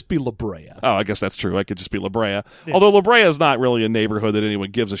 Well, you just be La Brea. Oh, I guess that's true. I could just be La Brea. Yeah. Although La Brea is not really a neighborhood that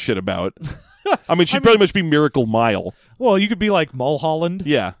anyone gives a shit about. I mean, she'd pretty much be Miracle Mile. Well, you could be like Mulholland.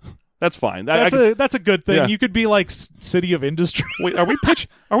 Yeah, that's fine. That's a good thing. Yeah. You could be like City of Industry. Wait, are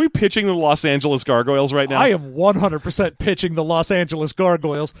we pitching the Los Angeles Gargoyles right now? I am 100% pitching the Los Angeles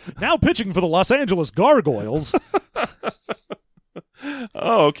Gargoyles. Now pitching for the Los Angeles Gargoyles.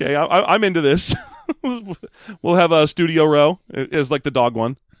 Oh, okay. I'm into this. We'll have a Studio Row as like the dog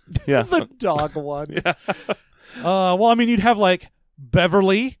one. Yeah, the dog one. Yeah. Well, I mean, you'd have like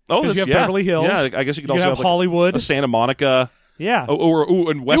Beverly. Oh, you have Beverly Hills. Yeah, I guess you could also have Hollywood, a Santa Monica. Yeah.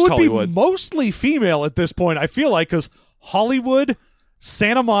 And West Hollywood. It would be mostly female at this point, I feel like, because Hollywood,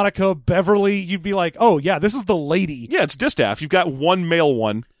 Santa Monica, Beverly, you'd be like, oh, yeah, this is the lady. Yeah, it's Distaff. You've got one male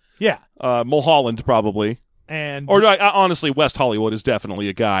one. Yeah. Mulholland, probably. Honestly, West Hollywood is definitely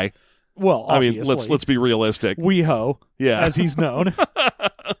a guy. Well, obviously. I mean, let's be realistic. WeHo, as he's known.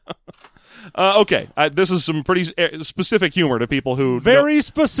 Okay, this is some pretty specific humor to people who very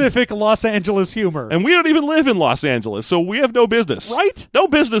specific Los Angeles humor, and we don't even live in Los Angeles, so we have no business, right? No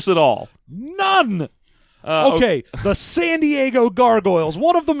business at all, none. Okay, the San Diego Gargoyles.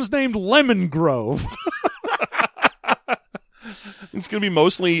 One of them is named Lemon Grove. It's going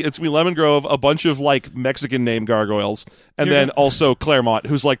to be Lemon Grove, a bunch of like Mexican name gargoyles, and then also Claremont,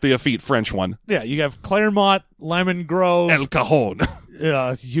 who's like the effete French one. Yeah, you have Claremont, Lemon Grove, El Cajon,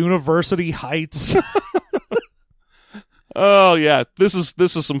 University Heights. Oh yeah, this is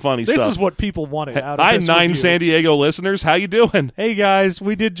some funny stuff. This is what people wanted out of this. Hi, 9 San Diego listeners, how you doing? Hey guys,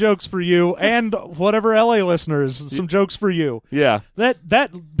 we did jokes for you, and whatever LA listeners, some jokes for you. Yeah,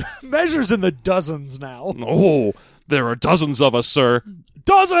 that measures in the dozens now. Oh. There are dozens of us, sir.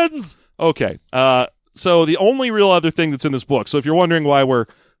 Dozens! Okay. So the only real other thing that's in this book, so if you're wondering why we're,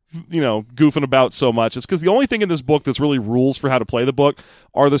 goofing about so much, it's because the only thing in this book that's really rules for how to play the book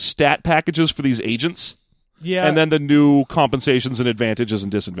are the stat packages for these agents. Yeah. And then the new compensations and advantages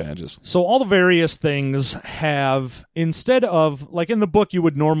and disadvantages. So all the various things have, instead of, like in the book you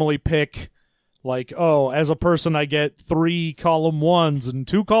would normally pick, like, oh, as a person I get 3 column 1s and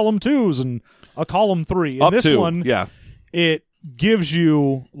 2 column 2s and a column 3. In this one, it gives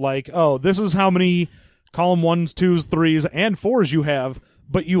you like, oh, this is how many column 1s, 2s, 3s, and 4s you have,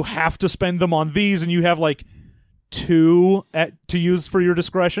 but you have to spend them on these, and you have like 2 to use for your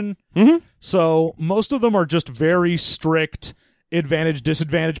discretion. Mm-hmm. So most of them are just very strict advantage,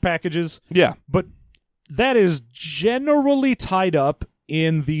 disadvantage packages. Yeah. But that is generally tied up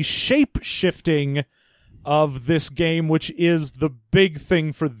in the shape-shifting of this game, which is the big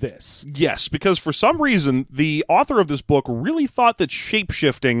thing for this. Yes, because for some reason, the author of this book really thought that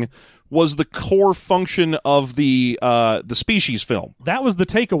shape-shifting was the core function of the Species film. That was the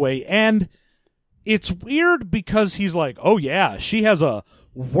takeaway, and it's weird because he's like, oh yeah, she has a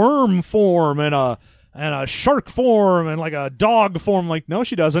worm form and a shark form and like a dog form. Like, no,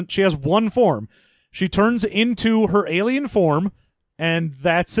 she doesn't. She has one form. She turns into her alien form, and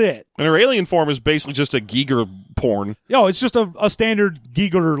that's it. And her alien form is basically just a Giger porn. No, it's just a standard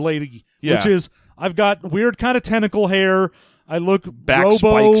Giger lady, which is, I've got weird kind of tentacle hair, I look back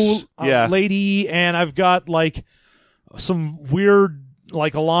robo spikes. Lady, and I've got like some weird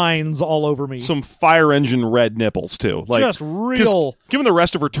like lines all over me. Some fire engine red nipples too. Like, just real. Given the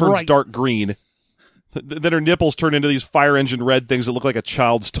rest of her turns bright. dark green. Then her nipples turn into these fire engine red things that look like a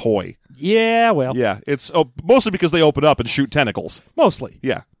child's toy. Yeah, well, Yeah, it's mostly because they open up and shoot tentacles. mostly.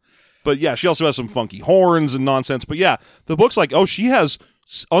 Yeah. But yeah, she also has some funky horns and nonsense. But yeah, the book's like, oh, she has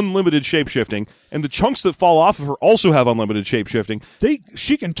unlimited shapeshifting, and the chunks that fall off of her also have unlimited shapeshifting.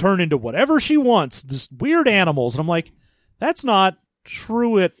 She can turn into whatever she wants, just weird animals. And I'm like, that's not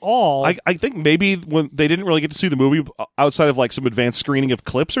true at all. I think maybe when they didn't really get to see the movie outside of like some advanced screening of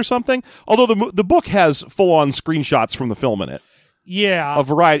clips or something, although the book has full-on screenshots from the film in it. Yeah. A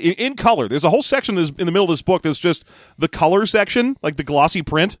variety in color. There's a whole section that's in the middle of this book that's just the color section, like the glossy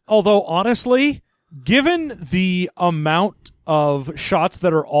print. Although, honestly, given the amount of shots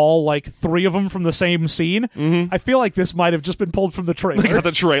that are all like 3 of them from the same scene, I feel like this might have just been pulled from the trailer. They got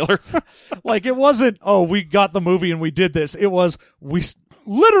the trailer. Like, it wasn't, oh, we got the movie and we did this. It was,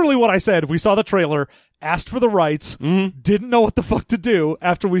 literally what I said. We saw the trailer, asked for the rights, didn't know what the fuck to do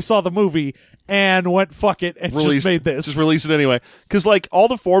after we saw the movie, and went, fuck it, and just made this. Just release it anyway. Because, like, all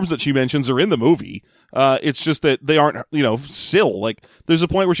the forms that she mentions are in the movie. It's just that they aren't, still. Like, there's a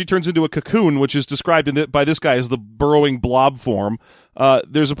point where she turns into a cocoon, which is described by this guy as the burrowing blob form.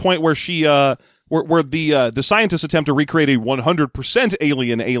 There's a point where she, where the scientists attempt to recreate a 100%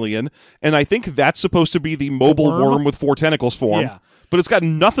 alien, and I think that's supposed to be the mobile worm with 4 tentacles form. Yeah. But it's got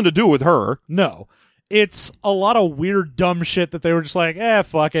nothing to do with her. No. It's a lot of weird, dumb shit that they were just like,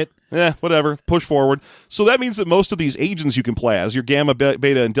 fuck it. Whatever. Push forward. So that means that most of these agents you can play as, your Gamma,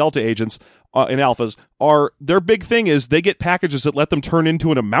 Beta, and Delta agents and Alphas, their big thing is they get packages that let them turn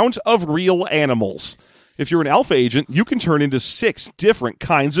into an amount of real animals. If you're an Alpha agent, you can turn into 6 different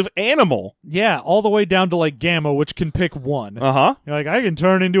kinds of animal. Yeah, all the way down to like Gamma, which can pick one. Uh-huh. You're like, I can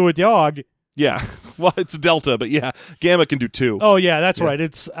turn into a dog. Yeah. Well, it's Delta, but yeah, Gamma can do 2. Oh, yeah, that's right.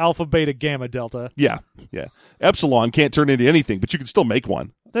 It's Alpha, Beta, Gamma, Delta. Yeah. Epsilon can't turn into anything, but you can still make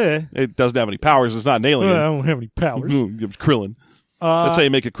one. It doesn't have any powers. It's not an alien. I don't have any powers. It's Krillin. That's how you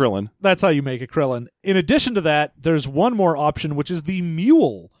make a Krillin. That's how you make a Krillin. In addition to that, there's one more option, which is the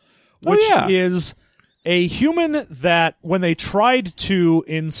Mule, which is a human that when they tried to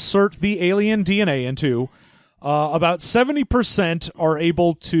insert the alien DNA into, about 70% are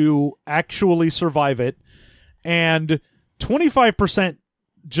able to actually survive it, and 25%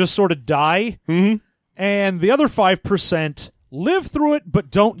 just sort of die, and the other 5% live through it but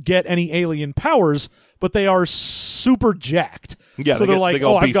don't get any alien powers, but they are super jacked. Yeah, so they're like,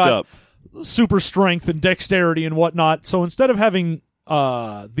 I've got up. super strength and dexterity and whatnot. So instead of having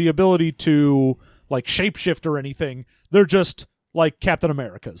the ability to like shapeshift or anything, they're just like Captain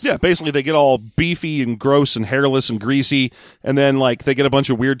America's. Yeah, basically they get all beefy and gross and hairless and greasy, and then like they get a bunch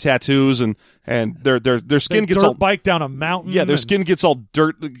of weird tattoos, and their skin gets all bike down a mountain. Yeah, their skin gets all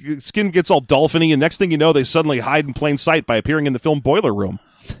dolphiny, and next thing you know, they suddenly hide in plain sight by appearing in the film Boiler Room.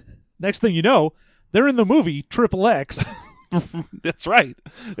 Next thing you know, they're in the movie Triple X. That's right.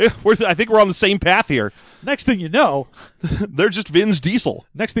 I think we're on the same path here. Next thing you know, they're just Vin's Diesel.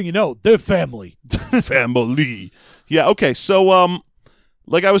 Next thing you know, they're family. Family. Yeah, okay. So,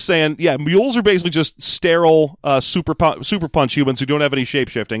 like I was saying, yeah, mules are basically just sterile super punch humans who don't have any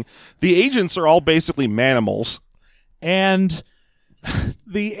shape-shifting. The agents are all basically manimals. And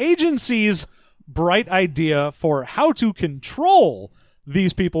the agency's bright idea for how to control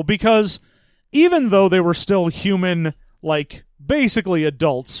these people, because even though they were still human, like basically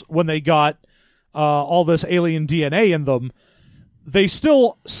adults when they got all this alien DNA in them, they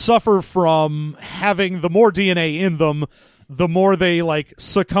still suffer from having the more DNA in them, the more they like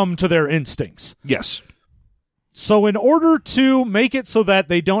succumb to their instincts. Yes. So in order to make it so that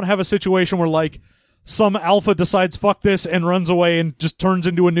they don't have a situation where like some alpha decides fuck this and runs away and just turns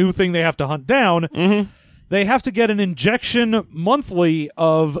into a new thing they have to hunt down, they have to get an injection monthly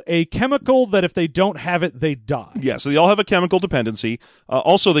of a chemical that if they don't have it, they die. Yeah, so they all have a chemical dependency.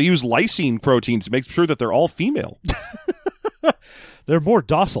 Also, they use lysine protein to make sure that they're all female. They're more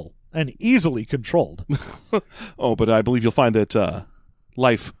docile and easily controlled. Oh, but I believe you'll find that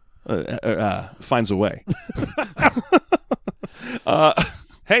life finds a way.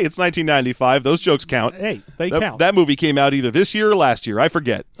 Hey, it's 1995. Those jokes count. Hey, they count. That movie came out either this year or last year. I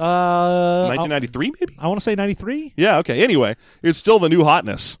forget. 1993, maybe? I want to say 93. Yeah, okay. Anyway, it's still the new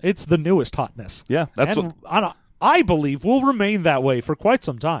hotness. It's the newest hotness. Yeah, that's and I believe will remain that way for quite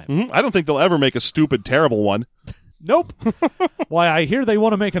some time. I don't think they'll ever make a stupid, terrible one. Nope. Why, I hear they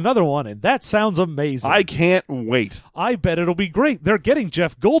want to make another one, and that sounds amazing. I can't wait. I bet it'll be great. They're getting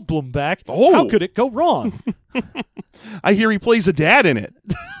Jeff Goldblum back. Oh. How could it go wrong? I hear he plays a dad in it.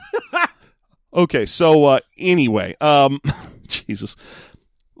 Okay, so anyway, Jesus.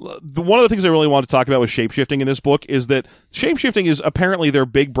 one of the things I really want to talk about with shapeshifting in this book is that shapeshifting is apparently their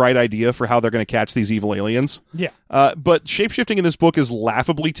big, bright idea for how they're going to catch these evil aliens. Yeah. But shapeshifting in this book is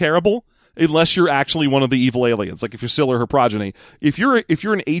laughably terrible unless you're actually one of the evil aliens, like if you're Scylla or her progeny. If you're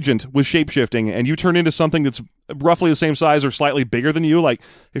an agent with shapeshifting and you turn into something that's roughly the same size or slightly bigger than you, like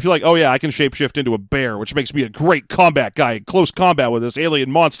if you're like, oh yeah, I can shapeshift into a bear, which makes me a great combat guy in close combat with this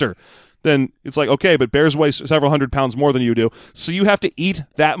alien monster, then it's like, okay, but bears weigh several hundred pounds more than you do, so you have to eat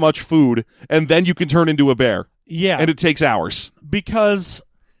that much food, and then you can turn into a bear. Yeah. And it takes hours. Because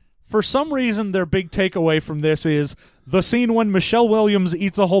for some reason, their big takeaway from this is the scene when Michelle Williams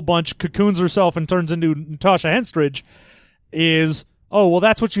eats a whole bunch, cocoons herself, and turns into Natasha Henstridge is, oh, well,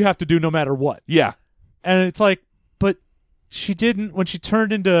 that's what you have to do no matter what. Yeah. And it's like, but she didn't, when she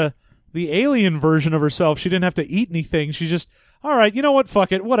turned into the alien version of herself, she didn't have to eat anything. She just, all right, you know what,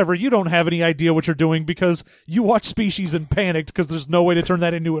 fuck it, whatever. You don't have any idea what you're doing because you watched Species and panicked because there's no way to turn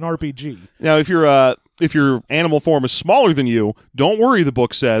that into an RPG. Now, if your animal form is smaller than you, don't worry, the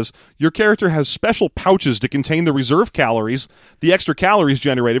book says. Your character has special pouches to contain the reserve calories, the extra calories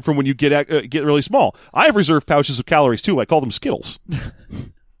generated from when you get really small. I have reserve pouches of calories, too. I call them Skittles.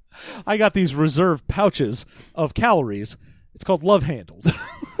 I got these reserve pouches of calories. It's called love handles.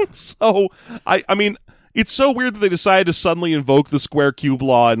 So, I mean, it's so weird that they decided to suddenly invoke the square cube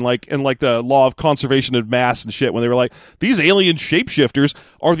law and the law of conservation of mass and shit when they were like, these alien shapeshifters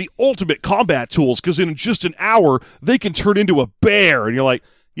are the ultimate combat tools because in just an hour they can turn into a bear. And you're like,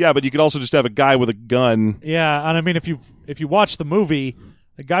 yeah, but you could also just have a guy with a gun. Yeah, and I mean, if you watch the movie,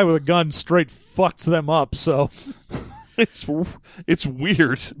 a guy with a gun straight fucks them up. So it's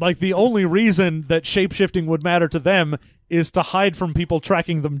weird. Like, the only reason that shapeshifting would matter to them is to hide from people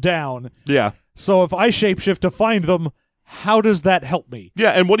tracking them down. Yeah. So if I shapeshift to find them, how does that help me? Yeah,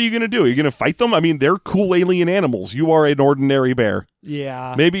 and what are you going to do? Are you going to fight them? I mean, they're cool alien animals. You are an ordinary bear.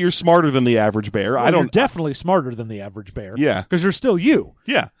 Yeah. Maybe you're smarter than the average bear. Well, you're definitely smarter than the average bear. Yeah. Because you're still you.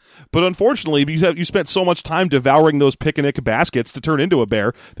 Yeah. But unfortunately, you spent so much time devouring those picnic baskets to turn into a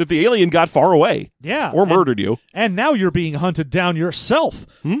bear that the alien got far away. Yeah. Or murdered you. And now you're being hunted down yourself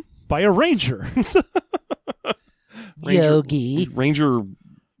by a ranger. Yogi. Ranger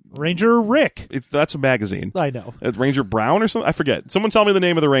Rick. That's a magazine. I know. Ranger Brown or something? I forget. Someone tell me the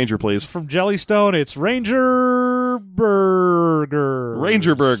name of the ranger, please. From Jellystone, it's Ranger Burgers.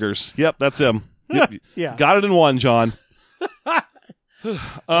 Ranger Burgers. Yep, that's him. Yep. Yeah. Got it in one, John.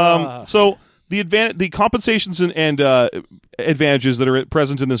 So the compensations and advantages that are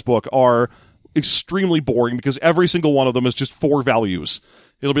present in this book are extremely boring because every single one of them is just 4 values.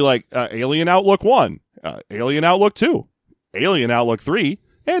 It'll be like Alien Outlook 1, Alien Outlook 2, Alien Outlook 3,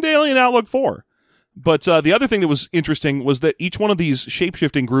 and Alien Outlook 4. But the other thing that was interesting was that each one of these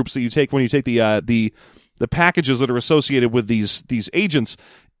shape-shifting groups that you take when you take the packages that are associated with these agents,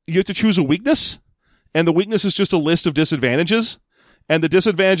 you have to choose a weakness, and the weakness is just a list of disadvantages, and the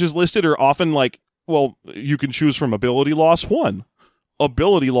disadvantages listed are often like, well, you can choose from ability loss 1,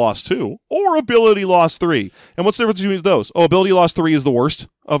 ability loss 2, or ability loss 3. And what's the difference between those? Oh, ability loss 3 is the worst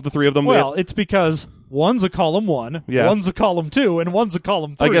of the 3 of them. Well, it's because one's a column 1, one's a column 2, and one's a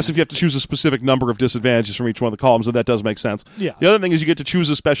column 3. I guess if you have to choose a specific number of disadvantages from each one of the columns, then that does make sense. Yeah. The other thing is you get to choose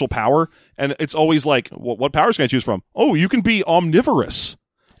a special power, and it's always like, what powers can I choose from? Oh, you can be omnivorous,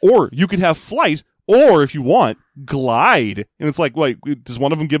 or you could have flight, or if you want, glide. And it's like, wait, does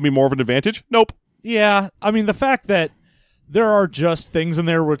one of them give me more of an advantage? Nope. Yeah, I mean, the fact that there are just things in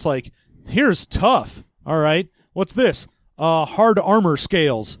there where it's like, here's tough. All right. What's this? Hard armor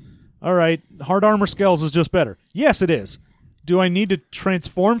scales. All right. Hard armor scales is just better. Yes, it is. Do I need to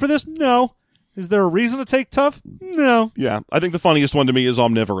transform for this? No. Is there a reason to take tough? No. Yeah. I think the funniest one to me is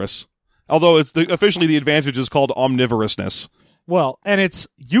omnivorous. Although officially the advantage is called omnivorousness. Well, and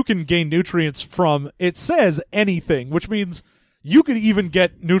you can gain nutrients from, it says anything, which means you could even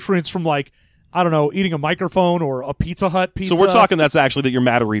get nutrients from, like, I don't know, eating a microphone or a Pizza Hut pizza. So we're talking that's actually that you're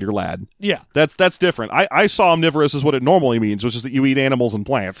matter reader, lad. Yeah. That's different. I saw omnivorous as what it normally means, which is that you eat animals and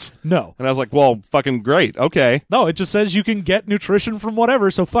plants. No. And I was like, well, fucking great. Okay. No, it just says you can get nutrition from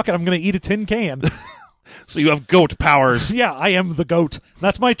whatever, so fuck it, I'm going to eat a tin can. So you have goat powers. Yeah, I am the goat.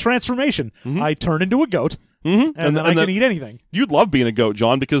 That's my transformation. Mm-hmm. I turn into a goat, and then I can eat anything. You'd love being a goat,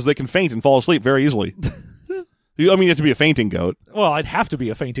 John, because they can faint and fall asleep very easily. You have to be a fainting goat. Well, I'd have to be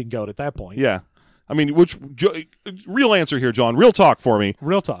a fainting goat at that point. Yeah. I mean, real answer here, John. Real talk for me.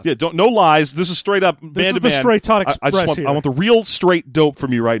 Real talk. Yeah, no lies. This is straight up This man is to the man. straight talk express here. I want the real straight dope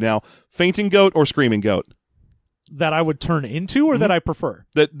from you right now. Fainting goat or screaming goat? That I would turn into or that I prefer?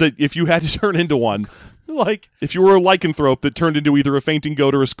 That if you had to turn into one, like, if you were a lycanthrope that turned into either a fainting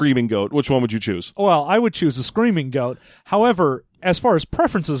goat or a screaming goat, which one would you choose? Well, I would choose a screaming goat. However, as far as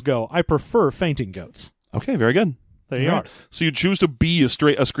preferences go, I prefer fainting goats. Okay, very good. There you All are. right. So you choose to be a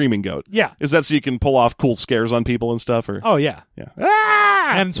screaming goat. Yeah. Is that so you can pull off cool scares on people and stuff? Or Oh, yeah. yeah.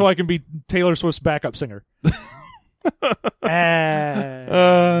 Ah! And so I can be Taylor Swift's backup singer.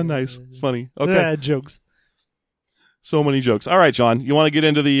 Nice. Funny. Okay. Jokes. So many jokes. All right, John. You want to get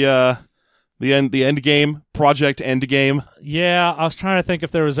into the end game, Project End Game? Yeah, I was trying to think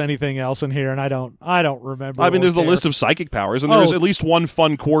if there was anything else in here, and I don't remember. I mean, there's the there. list of psychic powers, and there's Oh. at least one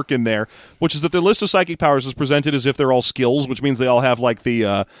fun quirk in there, which is that the list of psychic powers is presented as if they're all skills, which means they all have like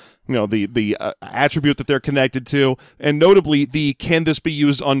the attribute that they're connected to, and notably the can this be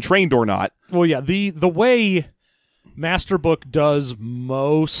used untrained or not. Well, yeah, the way Master Book does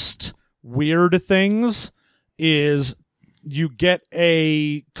most weird things is you get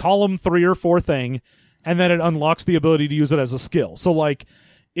a column 3 or 4 thing, and then it unlocks the ability to use it as a skill. So, like,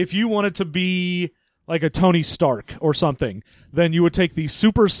 if you wanted to be like a Tony Stark or something, then you would take the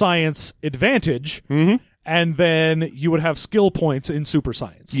super science advantage, and then you would have skill points in super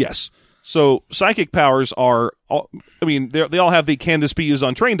science. Yes. So psychic powers are, they all have the can this be used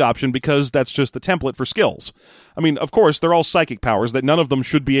untrained option because that's just the template for skills. I mean, of course, they're all psychic powers that none of them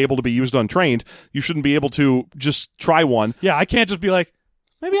should be able to be used untrained. You shouldn't be able to just try one. Yeah, I can't just be like,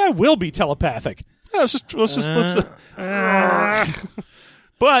 maybe I will be telepathic. Yeah,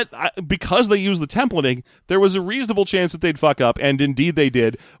 But because they use the templating, there was a reasonable chance that they'd fuck up, and indeed they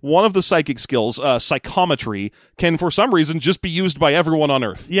did. One of the psychic skills, psychometry, can for some reason just be used by everyone on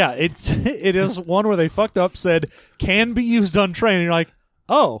Earth. Yeah, it is one where they fucked up, said can be used untrained, and you're like,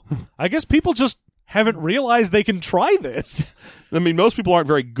 oh, I guess people just haven't realized they can try this. I mean, most people aren't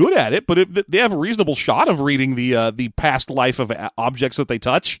very good at it, but if they have a reasonable shot of reading the past life of objects that they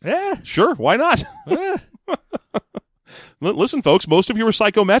touch. Yeah. Sure, why not? Eh. Listen, folks, most of you are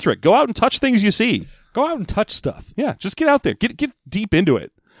psychometric. Go out and touch things you see. Go out and touch stuff. Yeah, just get out there. Get deep into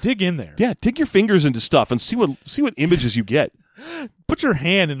it. Dig in there. Yeah, dig your fingers into stuff and see what images you get. Put your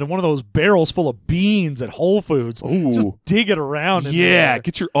hand into one of those barrels full of beans at Whole Foods. Ooh. Just dig it around. In Yeah, there.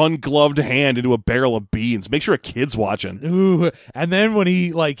 get your ungloved hand into a barrel of beans. Make sure a kid's watching. Ooh, and then when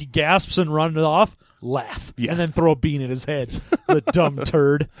he like gasps and runs off, laugh. Yeah. And then throw a bean in his head. The dumb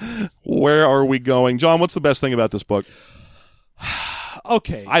turd. Where are we going? John, what's the best thing about this book?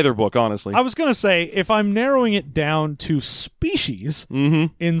 Okay. Either book, honestly. I was going to say, if I'm narrowing it down to species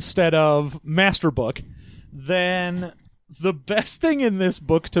instead of Master Book, then the best thing in this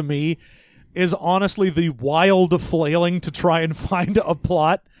book to me is honestly the wild flailing to try and find a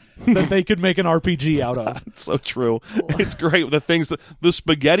plot that they could make an RPG out of. It's so true. It's great. The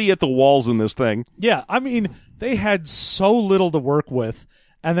spaghetti at the walls in this thing. Yeah, I mean, they had so little to work with,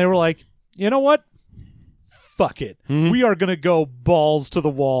 and they were like, you know what? Fuck it. We are going to go balls to the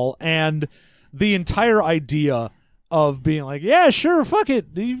wall. And the entire idea of being like, yeah, sure, fuck it.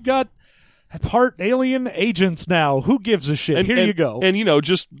 You've got part alien agents now. Who gives a shit? Here you go. And,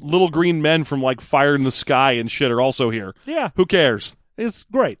 just little green men from, like, Fire in the Sky and shit are also here. Yeah. Who cares? It's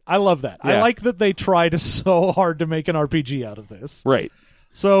great. I love that. Yeah. I like that they tried so hard to make an RPG out of this. Right.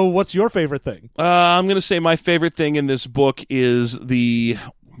 So what's your favorite thing? I'm going to say my favorite thing in this book is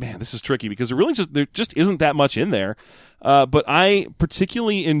man, this is tricky because there just isn't that much in there. But I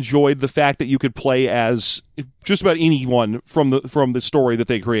particularly enjoyed the fact that you could play as just about anyone from the story that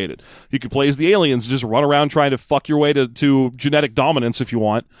they created. You could play as the aliens, just run around trying to fuck your way to genetic dominance if you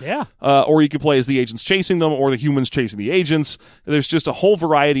want. Yeah. Or you could play as the agents chasing them, or the humans chasing the agents. There's just a whole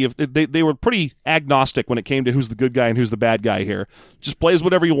variety of. They were pretty agnostic when it came to who's the good guy and who's the bad guy here. Just play as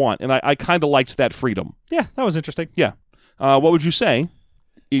whatever you want, and I kind of liked that freedom. Yeah, that was interesting. Yeah. What would you say,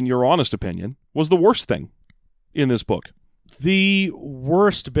 in your honest opinion, was the worst thing in this book? The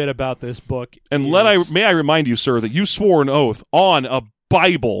worst bit about this book And is may I remind you, sir, that you swore an oath on a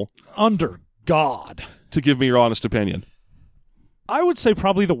Bible under God. to give me your honest opinion. I would say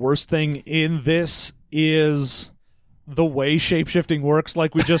probably the worst thing in this is the way shapeshifting works,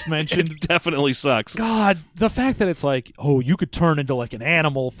 like we just mentioned. It definitely sucks. God, the fact that it's like, oh, you could turn into like an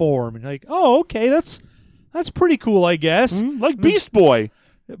animal form, and like, oh, okay, that's pretty cool, I guess. Like Beast Boy.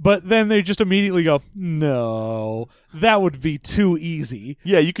 But then they just immediately go, no, that would be too easy.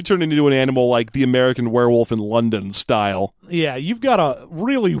 Yeah, you could turn into an animal like the American Werewolf in London style. Yeah, you've got to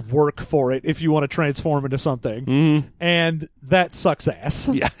really work for it if you want to transform into something. And that sucks ass.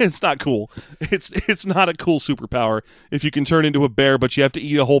 Yeah, it's not cool. It's not a cool superpower if you can turn into a bear, but you have to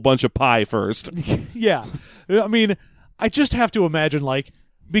eat a whole bunch of pie first. Yeah. I mean, I just have to imagine, like,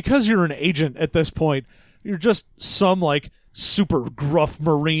 because you're an agent at this point, you're just some, like, super gruff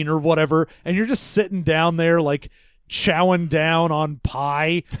Marine or whatever, and you're just sitting down there, like, chowing down on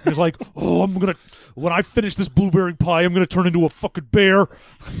pie. He's like, oh, when I finish this blueberry pie, I'm gonna turn into a fucking bear.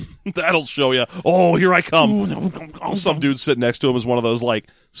 That'll show you. Oh, here I come. Some dude sitting next to him is one of those like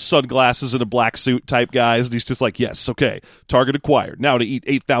sunglasses in a black suit type guys, and he's just like, yes, okay, target acquired. Now to eat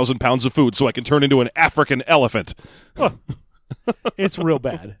 8,000 pounds of food so I can turn into an African elephant. It's real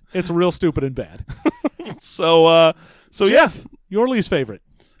bad. It's real stupid and bad. So Jeff, yeah. your least favorite.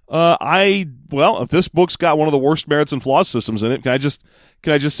 If this book's got one of the worst merits and flaws systems in it, can I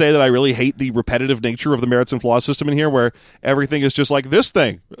just say that I really hate the repetitive nature of the merits and flaws system in here, where everything is just like this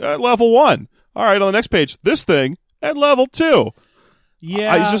thing at level 1. All right, on the next page, this thing at level 2.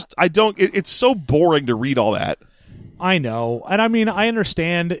 Yeah, it's so boring to read all that. I know. And I mean, I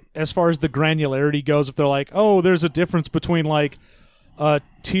understand as far as the granularity goes, if they're like, oh, there's a difference between like a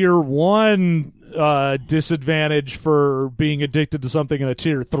tier 1 disadvantage for being addicted to something and a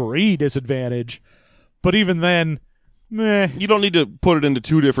tier 3 disadvantage. But even then, meh. You don't need to put it into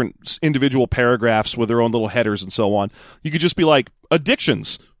 2 different individual paragraphs with their own little headers and so on. You could just be like,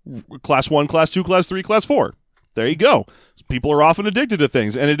 addictions, class 1, class 2, class 3, class 4. There you go. People are often addicted to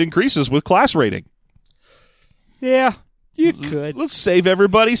things, and it increases with class rating. Yeah, you could. Let's save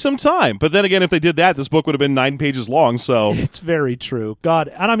everybody some time. But then again, if they did that, this book would have been 9 pages long, so... It's very true. God,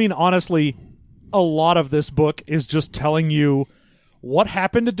 and I mean, honestly, a lot of this book is just telling you what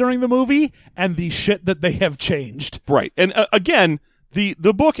happened during the movie and the shit that they have changed. Right. And again, the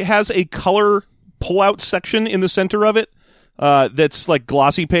book has a color pull-out section in the center of it that's like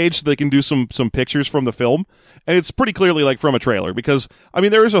glossy page, so they can do some pictures from the film. And it's pretty clearly like from a trailer, because, I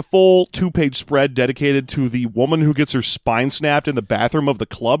mean, there is a full 2-page spread dedicated to the woman who gets her spine snapped in the bathroom of the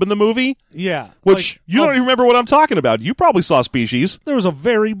club in the movie. Yeah. Which, you don't even remember what I'm talking about. You probably saw Species. There was a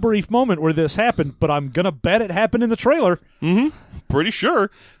very brief moment where this happened, but I'm going to bet it happened in the trailer. Mm-hmm. Pretty sure.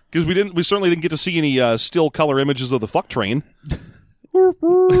 Because we certainly didn't get to see any still color images of the fuck train.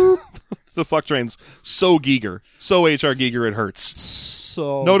 The fuck train's so Giger. So H.R. Giger, it hurts.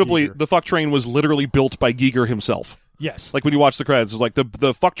 So notably, Giger. The fuck train was literally built by Giger himself. Yes. Like when you watch the credits, it's like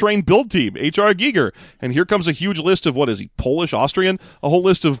the fuck train build team, H.R. Giger. And here comes a huge list of, what is he, Polish, Austrian? A whole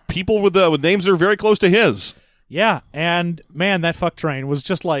list of people with names that are very close to his. Yeah, and man, that fuck train was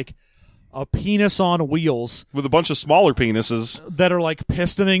just like a penis on wheels. With a bunch of smaller penises. That are like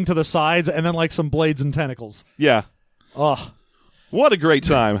pistoning to the sides and then like some blades and tentacles. Yeah. Ugh. What a great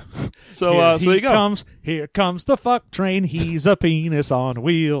time. So there you go. Here comes the fuck train. He's a penis on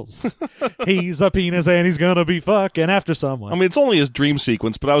wheels. He's a penis and he's going to be fucking after someone. I mean, it's only his dream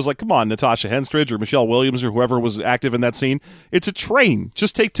sequence, but I was like, come on, Natasha Henstridge or Michelle Williams or whoever was active in that scene. It's a train.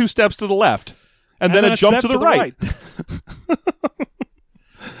 Just take 2 steps to the left. And then a jump to the right.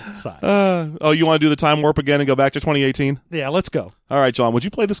 You want to do the time warp again and go back to 2018? Yeah, let's go. All right, John, would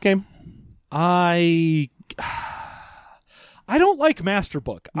you play this game? I don't like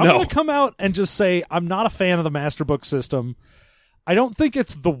Masterbook. I'm going to come out and just say I'm not a fan of the Masterbook system. I don't think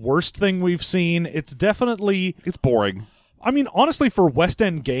it's the worst thing we've seen. It's boring. I mean, honestly, for West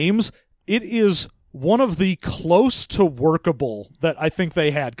End Games, it is one of the close to workable that I think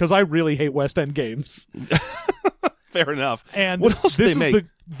they had, because I really hate West End Games. Fair enough. And what else this did they is make?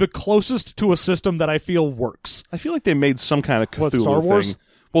 the closest to a system that I feel works. I feel like they made some kind of Cthulhu Star Wars thing.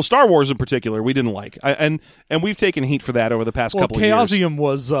 Well, Star Wars in particular, we didn't like. And we've taken heat for that over the past couple of years. Chaosium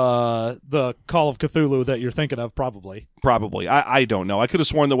was the Call of Cthulhu that you're thinking of, probably. Probably. I don't know. I could have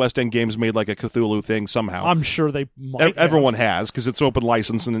sworn the West End Games made like a Cthulhu thing somehow. I'm sure they might. Everyone has, because it's open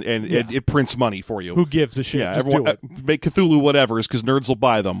license and it prints money for you. Who gives a shit? Yeah, Just everyone do it. make Cthulhu whatever's, because nerds will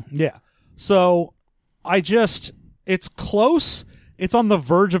buy them. Yeah. So it's close. It's on the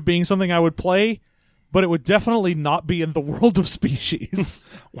verge of being something I would play, but it would definitely not be in the world of Species.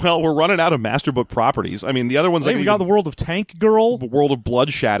 Well, we're running out of Masterbook properties. I mean, the other ones... We got the world of Tank Girl. The world of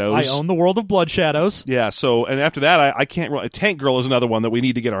Blood Shadows. I own the world of Blood Shadows. Yeah, so... And after that, I can't... Tank Girl is another one that we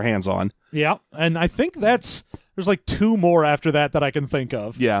need to get our hands on. Yeah, and I think there's like 2 more after that I can think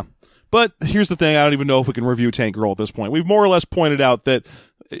of. Yeah. But here's the thing. I don't even know if we can review Tank Girl at this point. We've more or less pointed out that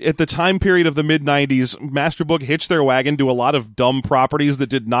at the time period of the mid-90s, Masterbook hitched their wagon to a lot of dumb properties that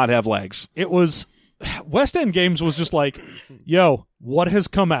did not have legs. It was... West End Games was just like, yo, what has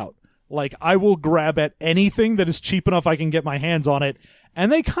come out? Like, I will grab at anything that is cheap enough I can get my hands on it.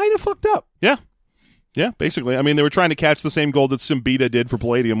 And they kind of fucked up. Yeah. Yeah, basically. I mean, they were trying to catch the same goal that Simbita did for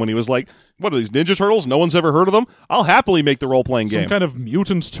Palladium when he was like, what are these, Ninja Turtles? No one's ever heard of them? I'll happily make the role-playing game. Some kind of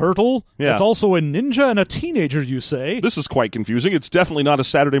mutant turtle? Yeah. That's also a ninja and a teenager, you say? This is quite confusing. It's definitely not a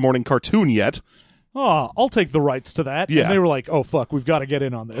Saturday morning cartoon yet. Oh, I'll take the rights to that. Yeah. And they were like, oh, fuck, we've got to get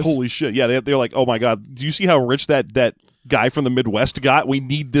in on this. Holy shit. Yeah, they're like, oh my God, do you see how rich that guy from the Midwest got? We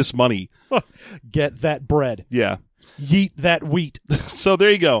need this money. Get that bread. Yeah. Yeet that wheat. So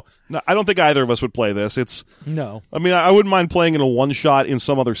there you go. No, I don't think either of us would play this. No. I mean, I wouldn't mind playing in a one-shot in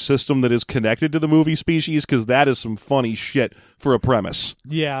some other system that is connected to the movie Species, because that is some funny shit for a premise.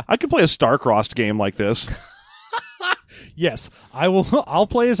 Yeah. I could play a Star-Crossed game like this. Yes. I'll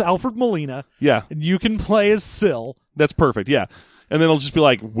play as Alfred Molina. Yeah. And you can play as Syl. That's perfect, yeah. And then it'll just be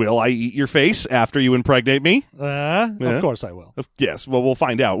like, will I eat your face after you impregnate me? Of course I will. Yes, well, we'll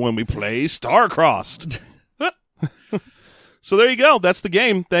find out when we play Star-Crossed. So there you go. That's the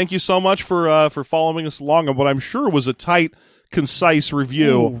game. Thank you so much for following us along on what I'm sure was a tight, concise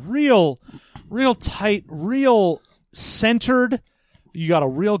review. Ooh, real tight, real centered. You got a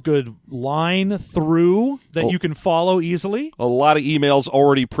real good line through that you can follow easily. A lot of emails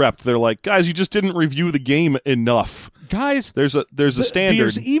already prepped. They're like, guys, you just didn't review the game enough. Guys, there's a standard.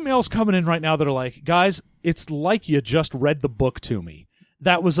 There's emails coming in right now that are like, guys, it's like you just read the book to me.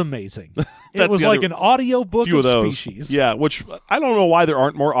 That was amazing. It was like an audio book of Species. Yeah, which I don't know why there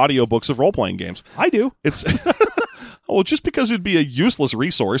aren't more audiobooks of role-playing games. I do. It's well, just because it'd be a useless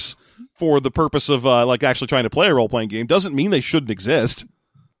resource for the purpose of like actually trying to play a role-playing game doesn't mean they shouldn't exist.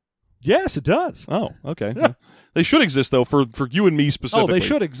 Yes, it does. Oh, okay. Yeah. They should exist, though, for you and me specifically. Oh, they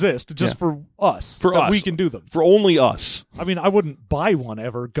should exist just for us. For us. We can do them. For only us. I mean, I wouldn't buy one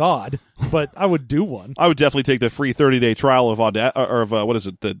ever, God, but I would do one. I would definitely take the free 30-day trial of what is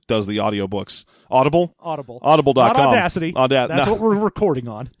it that does the audiobooks? Audible? Audible. Audible.com. Not Audacity. That's what we're recording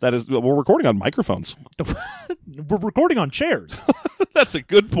on. That is, we're recording on microphones. We're recording on chairs. That's a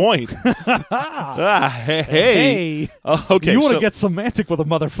good point. Hey. Okay. You want to get semantic with a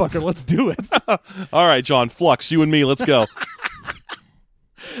motherfucker? Let's do it. All right, John. Flux, you and me. Let's go.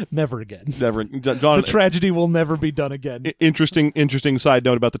 Never again. Never. John, the tragedy will never be done again. Interesting side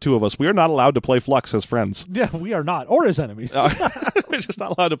note about the two of us. We are not allowed to play Flux as friends. Yeah, we are not. Or as enemies. We're just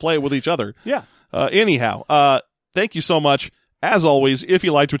not allowed to play it with each other. Yeah. Anyhow, thank you so much. As always, if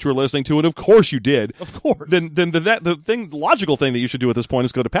you liked what you were listening to, and of course you did, of course, then the logical thing that you should do at this point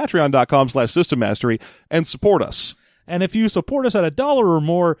is go to patreon.com/systemmastery and support us. And if you support us at $1 or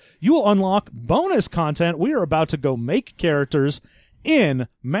more, you will unlock bonus content. We are about to go make characters in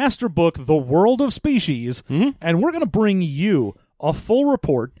Master Book, The World of Species, and we're going to bring you a full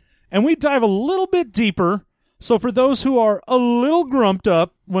report, and we dive a little bit deeper. So for those who are a little grumped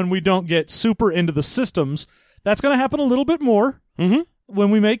up when we don't get super into the systems, that's going to happen a little bit more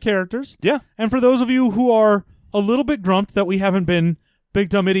when we make characters. Yeah. And for those of you who are a little bit grumped that we haven't been big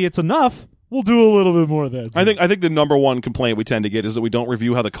dumb idiots enough, we'll do a little bit more of that. I think the number one complaint we tend to get is that we don't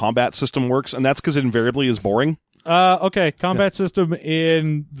review how the combat system works, and that's because it invariably is boring. Okay. Combat system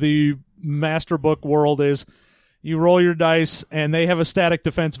in the Master Book world is you roll your dice, and they have a static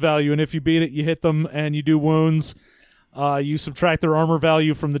defense value, and if you beat it, you hit them, and you do wounds. You subtract their armor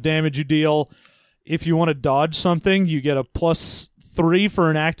value from the damage you deal. If you want to dodge something, you get a +3 for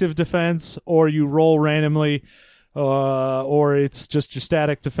an active defense, or you roll randomly, or it's just your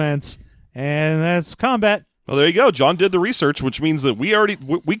static defense, and that's combat. Well, there you go. John did the research, which means that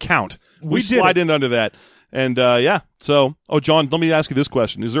we count. We slide in under that. And, yeah. So, John, let me ask you this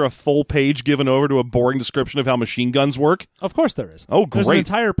question. Is there a full page given over to a boring description of how machine guns work? Of course there is. Oh, great. There's an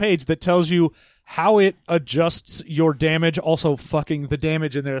entire page that tells you how it adjusts your damage. Also, fucking the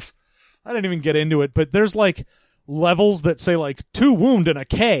damage in this. I didn't even get into it, but there's like levels that say like 2 wound and a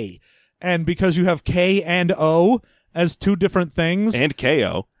K. And because you have K and O as 2 different things. And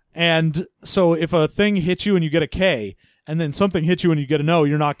KO. And so if a thing hits you and you get a K, and then something hits you and you get an O,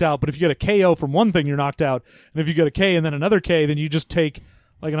 you're knocked out. But if you get a KO from one thing, you're knocked out. And if you get a K and then another K, then you just take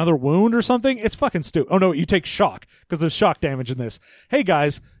like another wound or something. It's fucking stupid. Oh, no, you take shock because there's shock damage in this. Hey,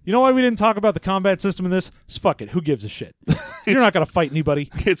 guys, you know why we didn't talk about the combat system in this? Just fuck it. Who gives a shit? You're not going to fight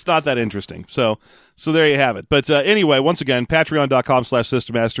anybody. It's not that interesting. So there you have it. But anyway, once again,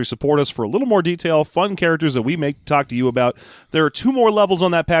 patreon.com/systemmastery. Support us for a little more detail, fun characters that we make talk to you about. There are 2 more levels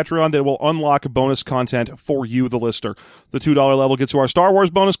on that Patreon that will unlock bonus content for you, the listener. The $2 level gets to our Star Wars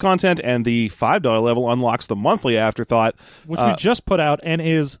bonus content, and the $5 level unlocks the monthly afterthought. Which we just put out and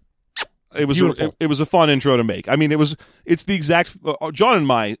is it was a fun intro to make. I mean, it's the exact John and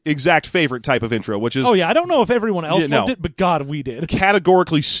my exact favorite type of intro, which is I don't know if everyone else loved it, but God, we did.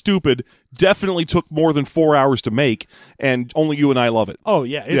 Categorically stupid. Definitely took more than 4 hours to make, and only you and I love it. Oh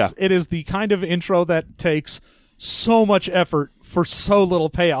yeah, it is the kind of intro that takes so much effort for so little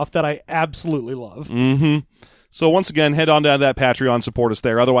payoff that I absolutely love. Mm-hmm. So once again, head on down to that Patreon, support us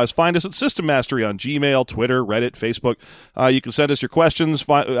there. Otherwise, find us at System Mastery on Gmail, Twitter, Reddit, Facebook. You can send us your questions,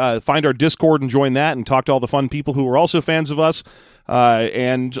 find our Discord and join that, and talk to all the fun people who are also fans of us.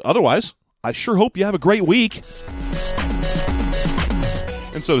 And otherwise, I sure hope you have a great week.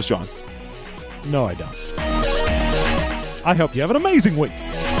 And so does John. No, I don't. I hope you have an amazing week.